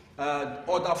use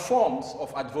other forms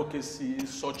of advocacy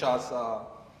such as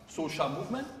social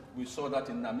movement. We saw that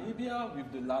in Namibia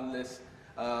with the landless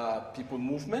people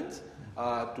movement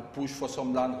to push for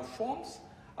some land reforms.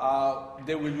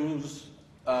 They will use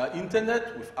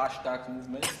internet with hashtag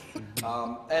movements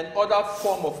and other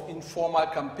form of informal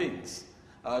campaigns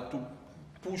to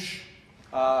push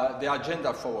the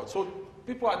agenda forward. So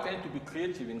people are trying to be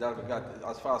creative in that regard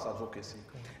as far as advocacy.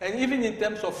 And even in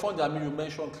terms of funding, I mean, you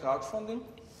mentioned crowdfunding.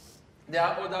 There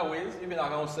are other ways, even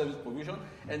around service provision.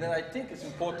 And then I think it's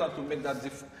important to make that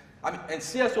difference. I mean, and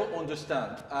CSO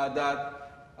understand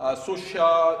that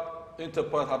social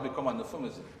enterprise have become an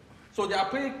euphemism. So they are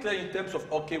pretty clear in terms of,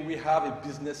 okay, we have a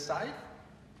business side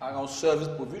around service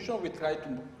provision. We try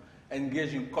to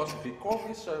engage in cost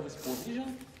recovery service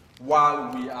provision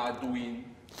while we are doing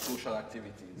social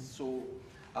activities. So,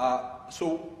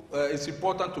 it's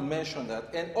important to mention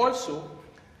that. And also,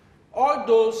 all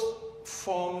those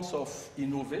forms of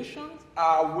innovation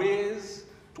are ways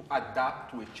to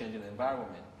adapt to a changing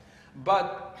environment.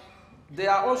 But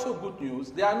there are also good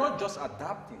news. They are not just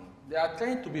adapting. They are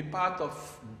trying to be part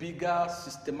of bigger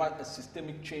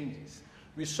systemic changes.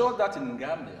 We saw that in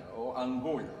Gambia or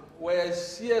Angola, where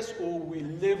CSO will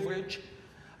leverage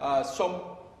some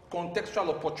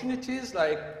contextual opportunities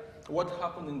like what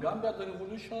happened in Gambia, the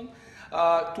revolution,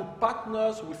 to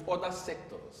partners with other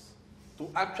sectors to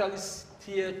actually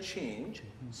steer change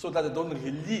so that they don't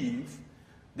relieve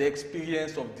the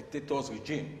experience of dictators'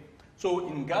 regime. So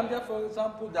in Gambia, for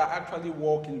example, they're actually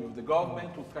working with the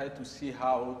government to try to see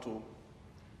how to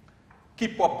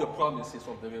keep up the promises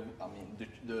of the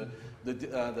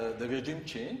regime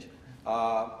change.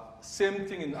 Same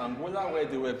thing in Angola, where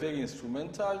they were very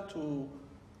instrumental to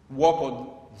work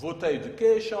on voter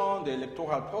education, the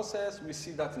electoral process. We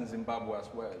see that in Zimbabwe as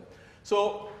well.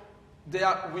 So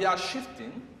we are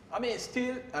shifting. I mean, it's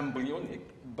still embryonic,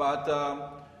 but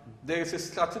there is a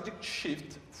strategic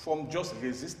shift from just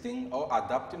resisting or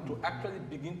adapting to actually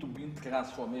begin to bring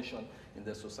transformation in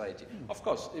the society. Of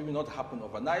course, it will not happen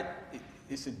overnight.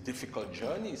 It's a difficult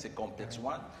journey. It's a complex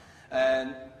one.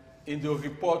 And in the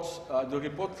report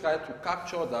tried to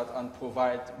capture that and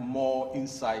provide more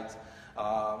insight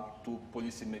to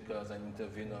policymakers and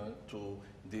interveners to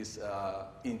these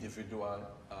individual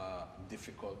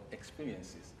difficult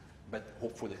experiences, but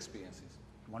hopeful experiences.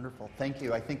 Wonderful. Thank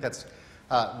you. I think that's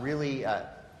really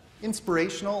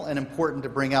inspirational and important to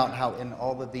bring out how in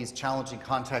all of these challenging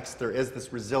contexts there is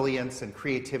this resilience and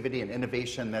creativity and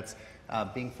innovation that's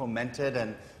being fomented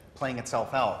and playing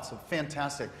itself out. So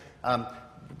fantastic.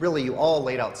 Really, you all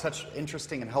laid out such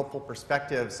interesting and helpful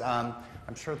perspectives. I'm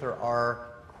sure there are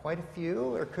quite a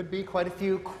few, or could be quite a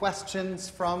few questions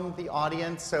from the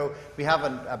audience. So we have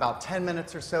about 10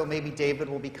 minutes or so. Maybe David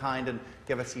will be kind and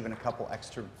give us even a couple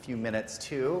extra few minutes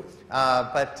too.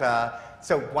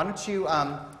 So why don't you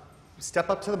step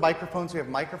up to the microphones. We have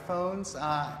microphones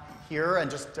here, and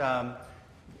just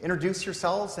introduce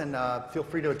yourselves and feel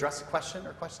free to address a question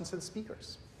or questions to the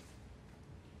speakers.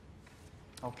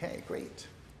 Okay, great.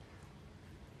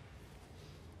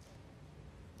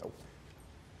 Oh.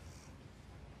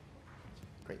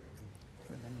 Great.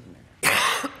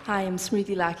 Hi, I'm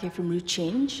Smriti Lakhe from Root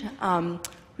Change.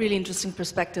 Really interesting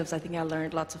perspectives. I think I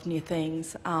learned lots of new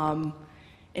things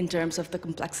in terms of the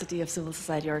complexity of civil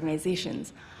society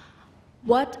organizations.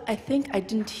 What I think I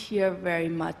didn't hear very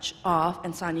much of,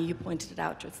 and Sany, you pointed it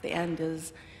out towards the end,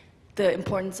 is the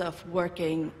importance of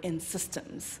working in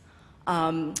systems.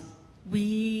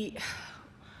 We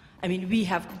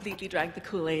have completely drank the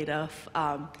Kool-Aid of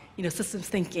systems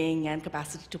thinking and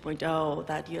capacity 2.0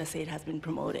 that USAID has been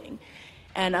promoting.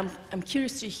 And I'm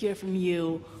curious to hear from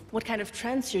you what kind of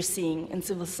trends you're seeing in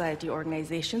civil society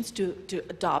organizations to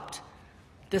adopt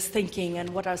this thinking, and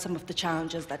what are some of the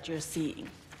challenges that you're seeing?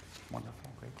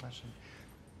 Wonderful, great question.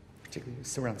 Particularly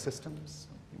around systems,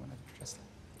 you want to address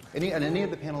that? Any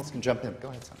of the panelists can jump in. Go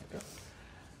ahead, Sany.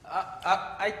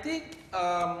 I think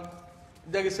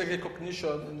there is a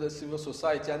recognition in the civil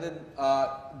society, and then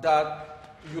that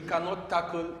you cannot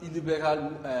tackle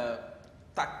illiberal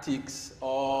tactics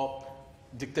or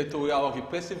dictatorial or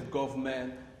repressive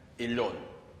government alone.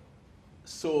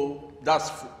 So that's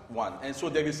one. And so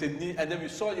there is a need, and then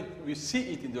we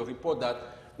see it in the report that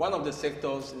one of the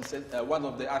sectors, one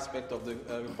of the aspects of the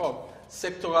report,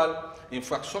 sectoral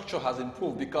infrastructure has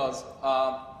improved because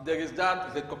there is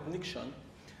that recognition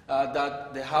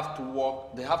that they have to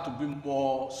work, they have to build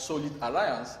more solid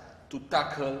alliance to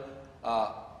tackle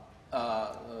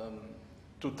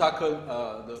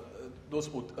those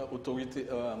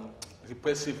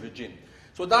repressive regime.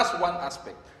 So that's one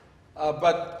aspect.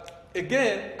 But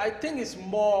again, I think it's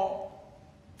more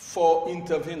for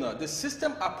intervener. The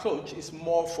system approach is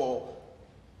more for,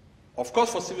 of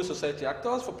course, for civil society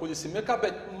actors, for policymakers,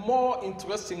 but more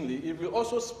interestingly, it will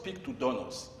also speak to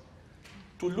donors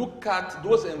to look at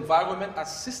those environments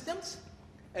as systems,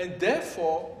 and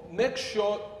therefore make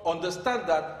sure, understand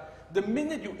that the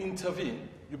minute you intervene,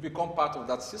 you become part of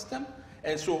that system,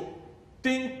 and so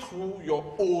think through your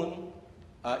own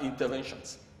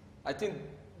interventions. I think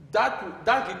that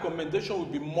recommendation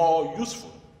would be more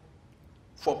useful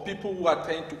for people who are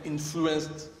trying to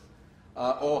influence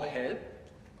or help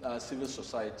civil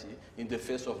society in the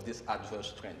face of these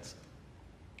adverse trends.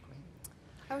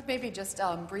 I would maybe just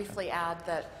briefly add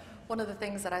that one of the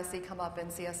things that I see come up in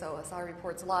CSOSI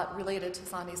reports a lot related to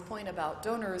Sany's point about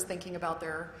donors thinking about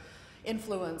their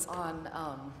influence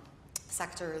on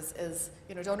sectors is,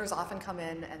 donors often come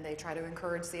in and they try to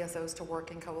encourage CSOs to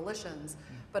work in coalitions,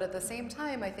 but at the same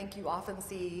time, I think you often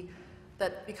see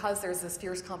that because there's this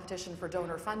fierce competition for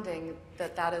donor funding,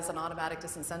 that is an automatic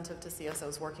disincentive to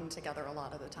CSOs working together a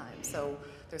lot of the time. So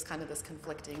there's kind of this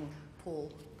conflicting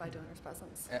pull by donors'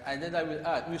 presence. And then I will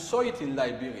add, we saw it in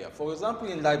Liberia. For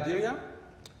example, in Liberia,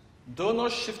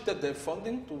 donors shifted their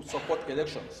funding to support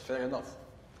elections, fair enough.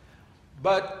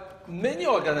 But many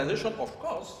organizations, of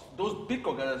course, those big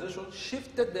organizations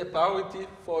shifted their priority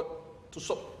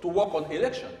to work on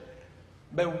election.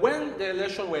 But when the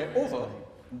election were over,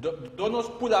 the donors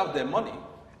pulled out their money,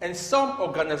 and some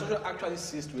organizations actually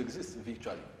ceased to exist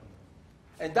virtually.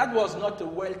 And that was not a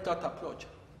well-thought approach.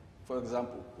 For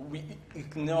example, we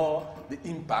ignore the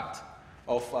impact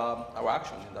of our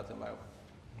action in that environment.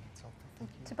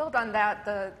 To build on that,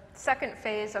 the second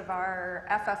phase of our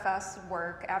FFS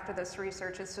work after this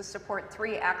research is to support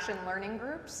 3 action learning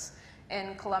groups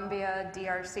in Colombia,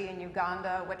 DRC, and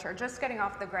Uganda, which are just getting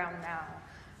off the ground now.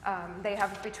 They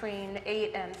have between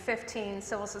 8 and 15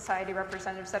 civil society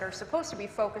representatives that are supposed to be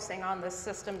focusing on this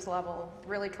systems level,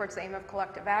 really towards the aim of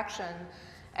collective action.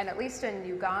 And at least in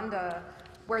Uganda,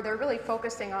 where they're really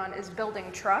focusing on is building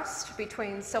trust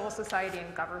between civil society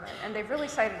and government. And they've really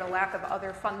cited a lack of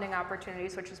other funding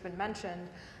opportunities, which has been mentioned,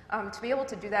 to be able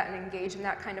to do that and engage in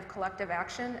that kind of collective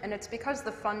action. And it's because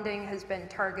the funding has been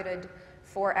targeted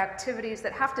for activities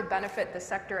that have to benefit the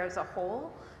sector as a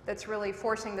whole that's really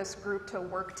forcing this group to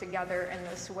work together in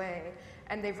this way.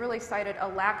 And they've really cited a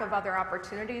lack of other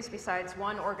opportunities besides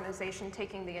one organization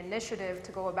taking the initiative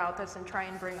to go about this and try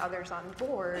and bring others on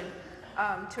board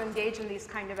to engage in these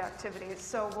kind of activities.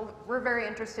 So we're very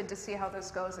interested to see how this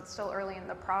goes. It's still early in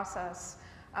the process,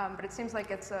 but it seems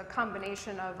like it's a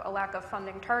combination of a lack of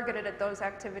funding targeted at those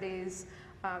activities,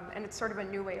 and it's sort of a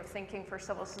new way of thinking for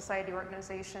civil society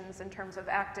organizations in terms of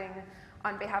acting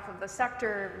on behalf of the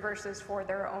sector versus for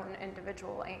their own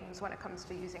individual aims when it comes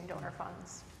to using donor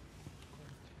funds.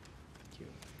 Thank you.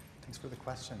 Thanks for the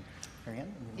question.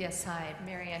 Marianne? Yes, hi.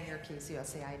 Marianne Yerkes,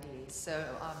 USAID. So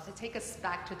to take us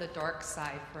back to the dark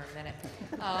side for a minute,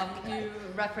 you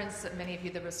referenced, many of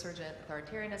you, the resurgent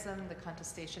authoritarianism, the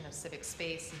contestation of civic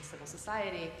space and civil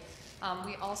society.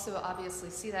 We also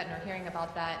obviously see that and are hearing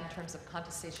about that in terms of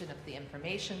contestation of the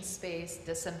information space,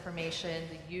 disinformation,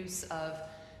 the use of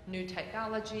new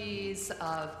technologies,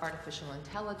 of artificial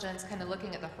intelligence, kind of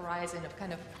looking at the horizon of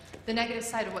kind of the negative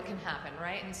side of what can happen,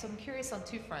 right? And so I'm curious on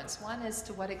 2 fronts. One is,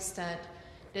 to what extent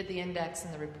did the index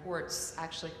and the reports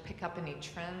actually pick up any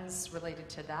trends related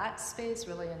to that space,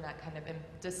 really in that kind of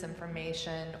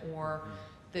disinformation or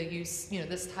the use,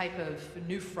 this type of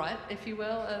new front, if you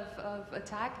will, of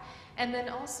attack? And then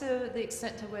also the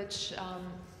extent to which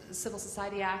civil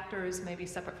society actors, maybe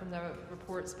separate from the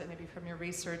reports, but maybe from your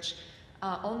research,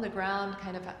 on the ground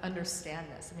kind of understand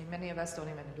this. I mean, many of us don't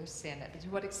even understand it, but to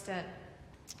what extent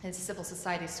is civil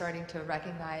society starting to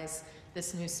recognize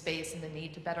this new space and the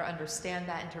need to better understand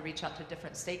that and to reach out to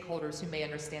different stakeholders who may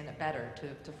understand it better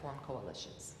to form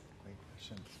coalitions? Great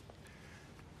question.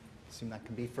 I assume that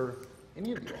can be for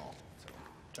any of you all, so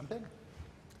jump in.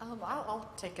 I'll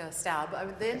take a stab. I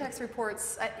mean, the index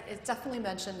reports, it's definitely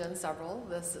mentioned in several,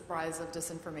 this rise of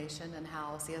disinformation and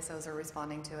how CSOs are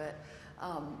responding to it.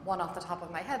 One off the top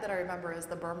of my head that I remember is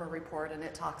the Burma report, and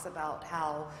it talks about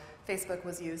how Facebook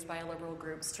was used by liberal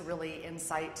groups to really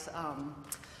incite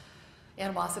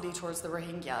animosity towards the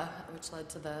Rohingya, which led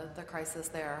to the crisis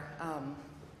there.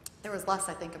 There was less,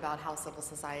 I think, about how civil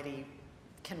society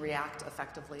can react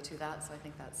effectively to that, so I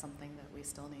think that's something that we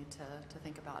still need to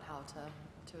think about how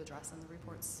to address in the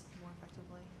reports more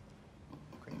effectively.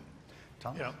 Great.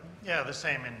 Tom? Yeah, the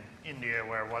same in India,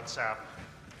 where WhatsApp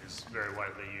is very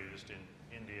widely used in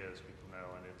India, as people know,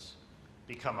 and it's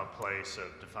become a place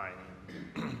of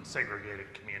defining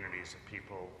segregated communities of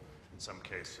people, in some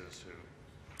cases,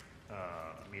 who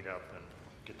meet up and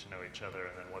get to know each other,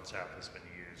 and then WhatsApp has been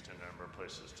used in a number of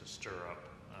places to stir up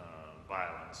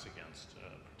violence against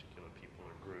particular people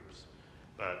or groups.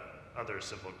 But other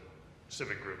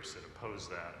civic groups that oppose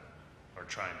that are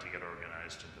trying to get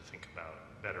organized and to think about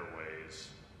better ways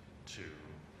to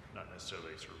not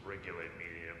necessarily sort of regulate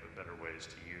media, but better ways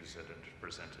to use it and to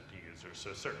present it to users.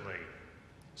 So certainly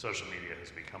social media has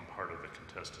become part of the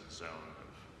contested zone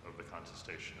of the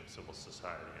contestation of civil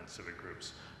society, and civic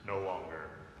groups no longer,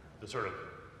 the sort of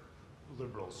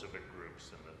liberal civic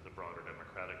groups in the broader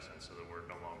democratic sense of the word,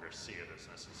 no longer see it as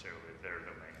necessarily their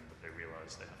domain, but they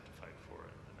realize they have to fight for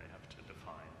it, and they have to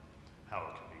define how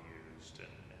it can be used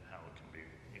and how it can be,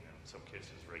 in some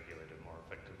cases, regulated more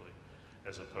effectively,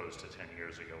 as opposed to 10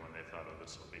 years ago when they thought, oh,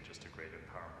 this will be just a great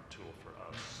empowerment tool for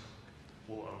us.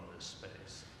 We'll own this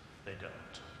space. They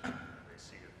don't. And they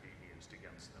see it being used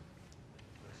against them.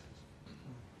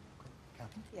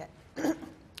 Yeah.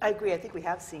 I agree. I think we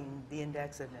have seen the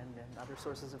index and other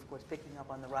sources, of course, picking up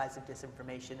on the rise of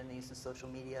disinformation and the use of social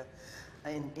media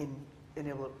in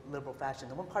a liberal fashion.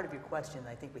 The one part of your question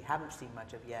I think we haven't seen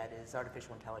much of yet is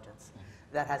artificial intelligence.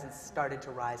 That hasn't started to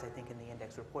rise, I think, in the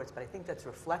index reports, but I think that's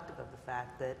reflective of the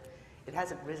fact that it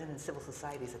hasn't risen in civil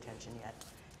society's attention yet.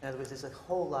 In other words, there's a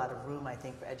whole lot of room, I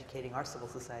think, for educating our civil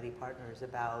society partners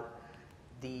about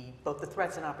both the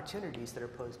threats and opportunities that are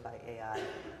posed by AI,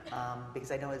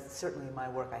 because I know it's certainly in my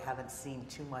work I haven't seen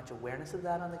too much awareness of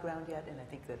that on the ground yet, and I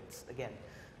think that's, again,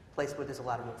 a place where there's a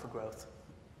lot of room for growth.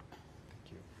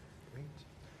 Thank you. Great.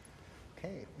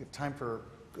 Okay, we have time for,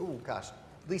 oh gosh,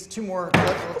 at least two more.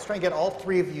 Let's try and get all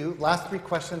three of you. Last three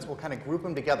questions, we'll kind of group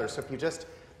them together. So if you just,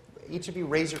 each of you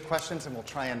raise your questions and we'll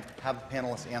try and have the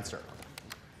panelists answer.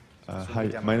 Hi,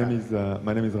 my name is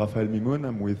Rafael Mimoun.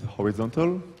 I'm with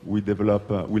Horizontal. We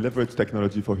leverage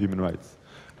technology for human rights.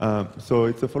 So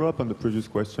it's a follow-up on the previous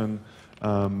question.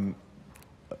 I'm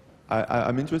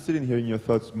interested in hearing your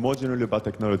thoughts more generally about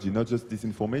technology, not just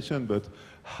disinformation, but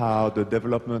how the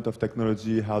development of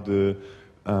technology, how the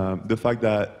fact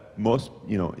that most,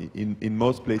 in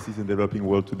most places in the developing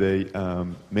world today,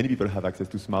 many people have access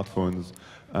to smartphones,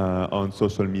 on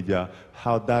social media,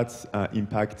 how that's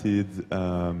impacted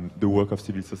the work of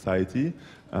civil society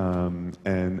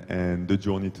and the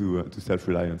journey to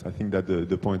self-reliance. I think that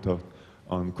the point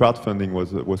on crowdfunding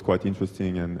was quite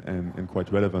interesting and quite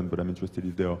relevant, but I'm interested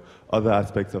if there are other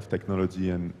aspects of technology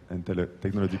and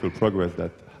technological progress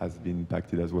that has been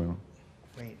impacted as well.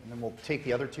 Great, and then we'll take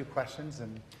the other two questions.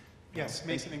 And yes,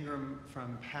 Mason Ingram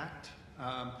from PACT.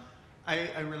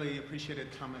 I really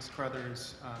appreciated, Thomas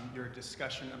Carothers, your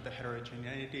discussion of the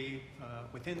heterogeneity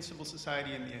within civil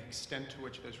society and the extent to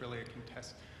which there's really a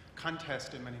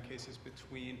contest in many cases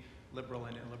between liberal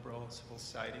and illiberal civil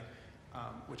society,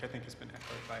 which I think has been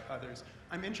echoed by others.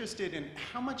 I'm interested in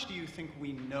how much do you think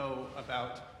we know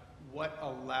about what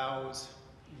allows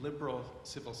liberal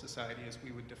civil society, as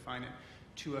we would define it,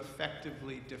 to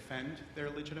effectively defend their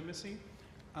legitimacy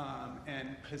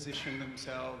and position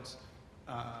themselves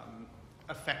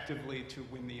effectively to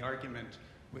win the argument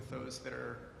with those that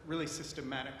are really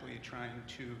systematically trying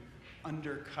to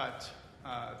undercut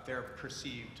their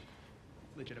perceived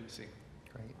legitimacy.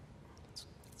 Great. That's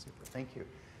super. Thank you.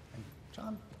 And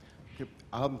John?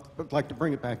 I'd like to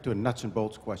bring it back to a nuts and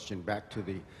bolts question, back to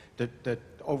the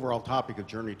overall topic of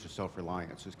journey to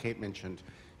self-reliance. As Kate mentioned,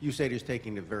 USAID is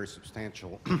taking a very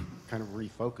substantial kind of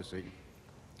refocusing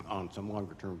on some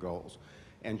longer-term goals.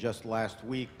 And just last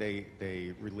week, they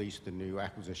released a new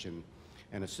acquisition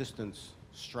and assistance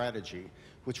strategy,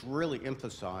 which really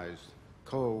emphasized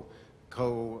co-design,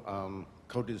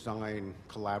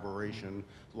 collaboration,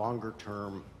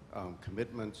 longer-term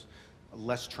commitments,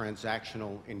 less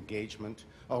transactional engagement,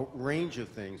 a range of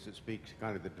things that speak to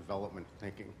kind of the development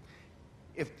thinking.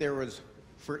 If there was,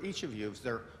 for each of you, is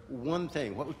there one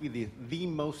thing, what would be the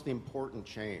most important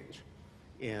change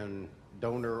in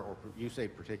donor, or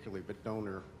USAID particularly, but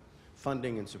donor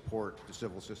funding and support to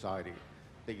civil society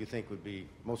that you think would be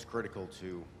most critical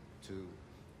to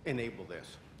enable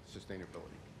this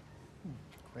sustainability?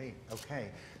 Great, okay.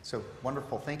 So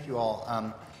wonderful, thank you all.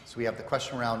 So we have the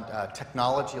question around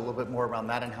technology, a little bit more around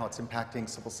that and how it's impacting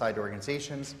civil society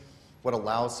organizations, what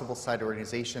allows civil society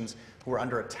organizations who are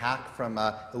under attack from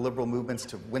the liberal movements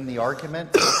to win the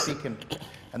argument, so to speak,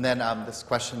 and then this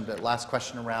question, the last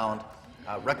question around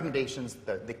recommendations,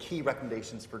 the key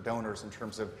recommendations for donors in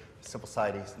terms of civil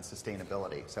societies and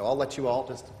sustainability. So I'll let you all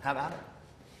just have at it.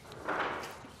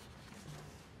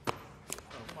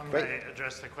 Why don't I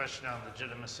address the question on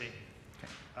legitimacy?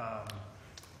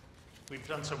 We've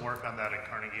done some work on that at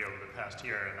Carnegie over the past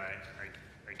year, and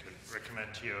I could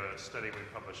recommend to you a study we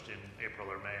published in April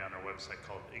or May on our website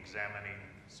called Examining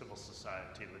Civil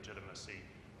Society Legitimacy,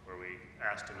 where we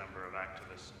asked a number of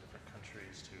activists in different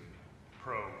countries to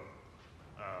probe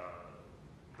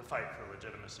the fight for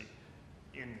legitimacy.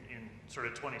 In sort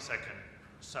of 20-second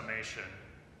summation,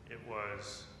 it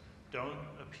was, don't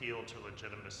appeal to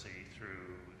legitimacy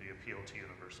through the appeal to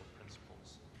universal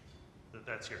principles.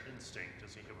 That's your instinct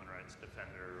as a human rights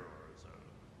defender or as a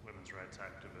women's rights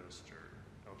activist or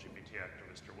LGBT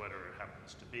activist or whatever it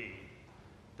happens to be.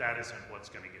 That isn't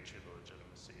what's going to get you the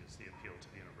legitimacy, it's the appeal to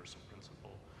the universal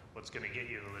principle. What's going to get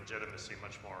you the legitimacy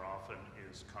much more often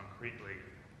is concretely,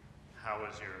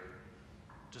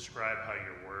 describe how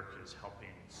your work is helping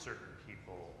certain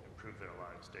people improve their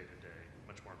lives day to day,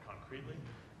 much more concretely.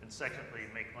 And secondly,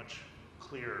 make much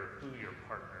clearer who your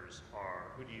partners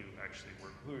are. Who do you actually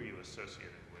work, who are you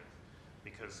associated with?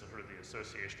 Because sort of the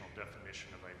associational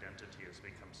definition of identity has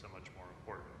become so much more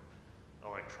important.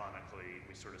 Electronically,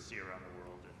 we sort of see around the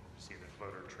world and see that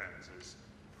voter trends as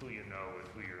who you know and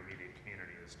who your immediate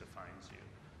community is defines you.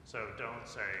 So don't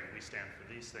say we stand for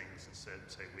these things, instead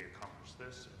say we accomplish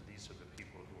this, and these are the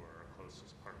people who are our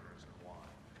closest partners and why.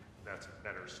 That's a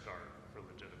better start for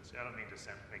legitimacy. I don't mean to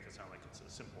make it sound like it's a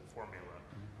simple formula,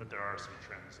 but there are some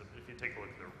trends. If you take a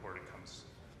look at the report, it comes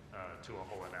to a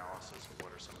whole analysis of what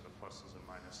are some of the pluses and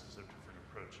minuses of different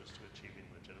approaches to achieving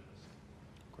legitimacy.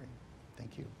 Great,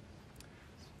 thank you.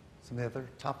 Some of the other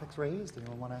topics raised,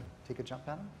 anyone want to take a jump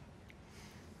at them?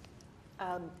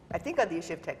 I think on the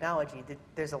issue of technology,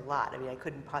 there's a lot. I mean, I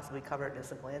couldn't possibly cover it in a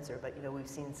simple answer, but we've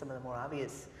seen some of the more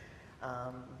obvious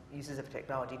uses of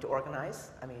technology to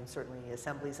organize. I mean, certainly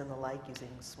assemblies and the like, using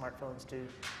smartphones to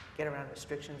get around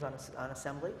restrictions on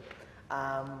assembly.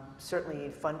 Certainly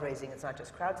fundraising, it's not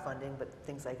just crowdfunding, but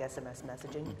things like SMS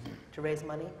messaging to raise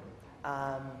money.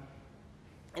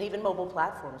 And even mobile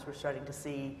platforms we're starting to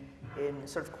see in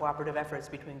sort of cooperative efforts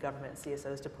between government and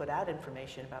CSOs to put out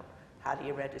information about how do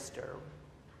you register,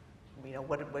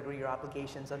 what are your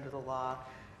obligations under the law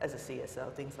as a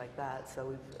CSO, things like that.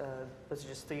 So those are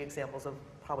just 3 examples of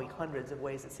probably hundreds of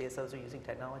ways that CSOs are using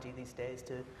technology these days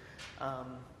to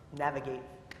navigate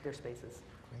their spaces.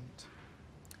 Great.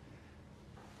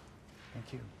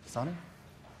 Thank you. Sany?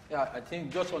 Yeah, I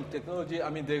think just on technology, I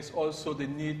mean, there's also the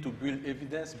need to build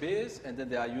evidence base, and then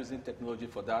they are using technology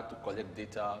for that to collect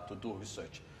data, to do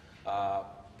research.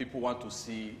 People want to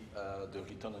see the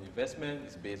return on investment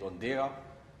is based on data,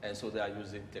 and so they are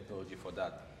using technology for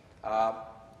that.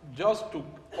 Just to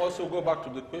also go back to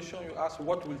the question you asked,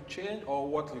 what will change or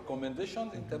what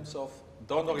recommendations in terms of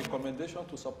donor recommendation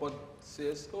to support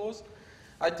CSOs?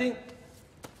 I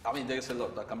mean, there is a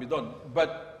lot that can be done,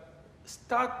 but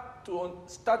start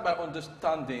by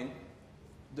understanding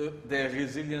their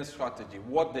resilience strategy,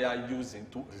 what they are using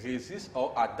to resist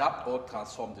or adapt or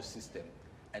transform the system,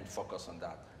 and focus on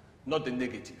that. Not the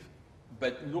negative,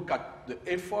 but look at the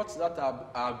efforts that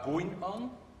are going on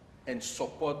and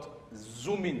support,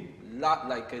 zoom in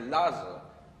like a laser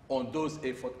on those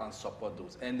efforts and support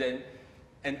those, and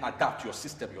adapt your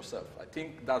system yourself. I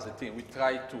think that's the thing.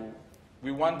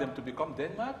 We want them to become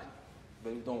Denmark,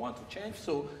 but we don't want to change.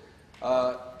 So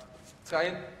try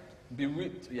and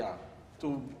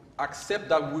to accept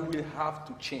that we will have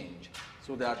to change,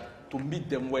 so that to meet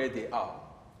them where they are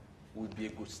would be a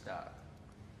good start.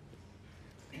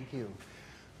 Thank you.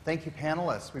 Thank you,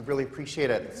 panelists. We really appreciate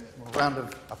it. A round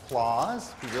of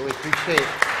applause. We really appreciate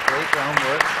great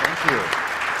groundwork. Thank you.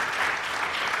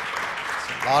 It's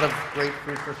a lot of great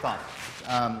food for thought.